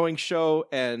a growing show,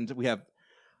 and we have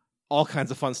all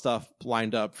kinds of fun stuff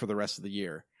lined up for the rest of the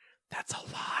year. That's a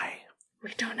lie.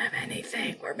 We don't have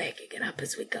anything. We're making it up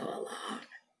as we go along.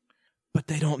 But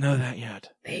they don't know that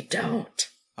yet. They don't.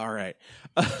 All right.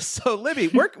 So, Libby,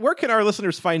 where can our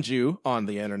listeners find you on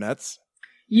the internets?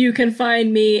 You can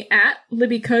find me at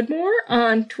Libby Cudmore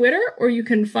on Twitter, or you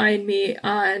can find me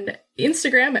on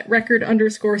Instagram at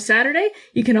record_Saturday.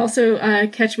 You can also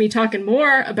catch me talking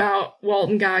more about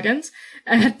Walton Goggins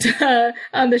at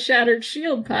on the Shattered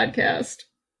Shield podcast.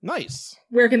 Nice.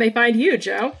 Where can they find you,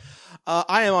 Joe?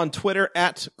 I am on Twitter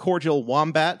at Cordial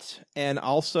Wombat, and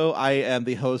also I am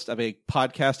the host of a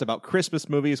podcast about Christmas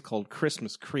movies called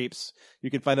Christmas Creeps.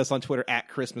 You can find us on Twitter at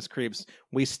Christmas Creeps.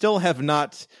 We still have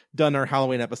not done our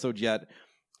Halloween episode yet,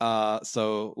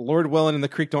 so Lord willing and the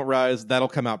creek don't rise, that'll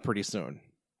come out pretty soon.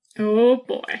 Oh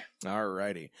boy.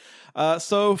 Alrighty.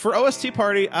 So for OST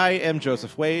Party, I am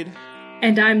Joseph Wade.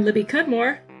 And I'm Libby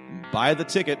Cudmore. Buy the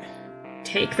ticket.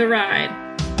 Take the ride.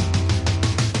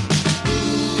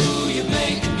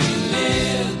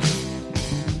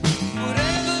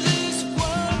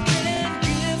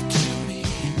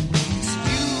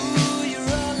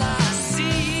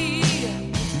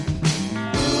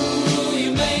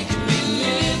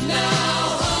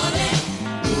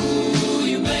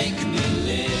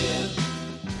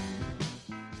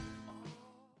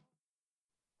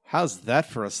 How's that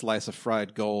for a slice of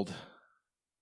fried gold?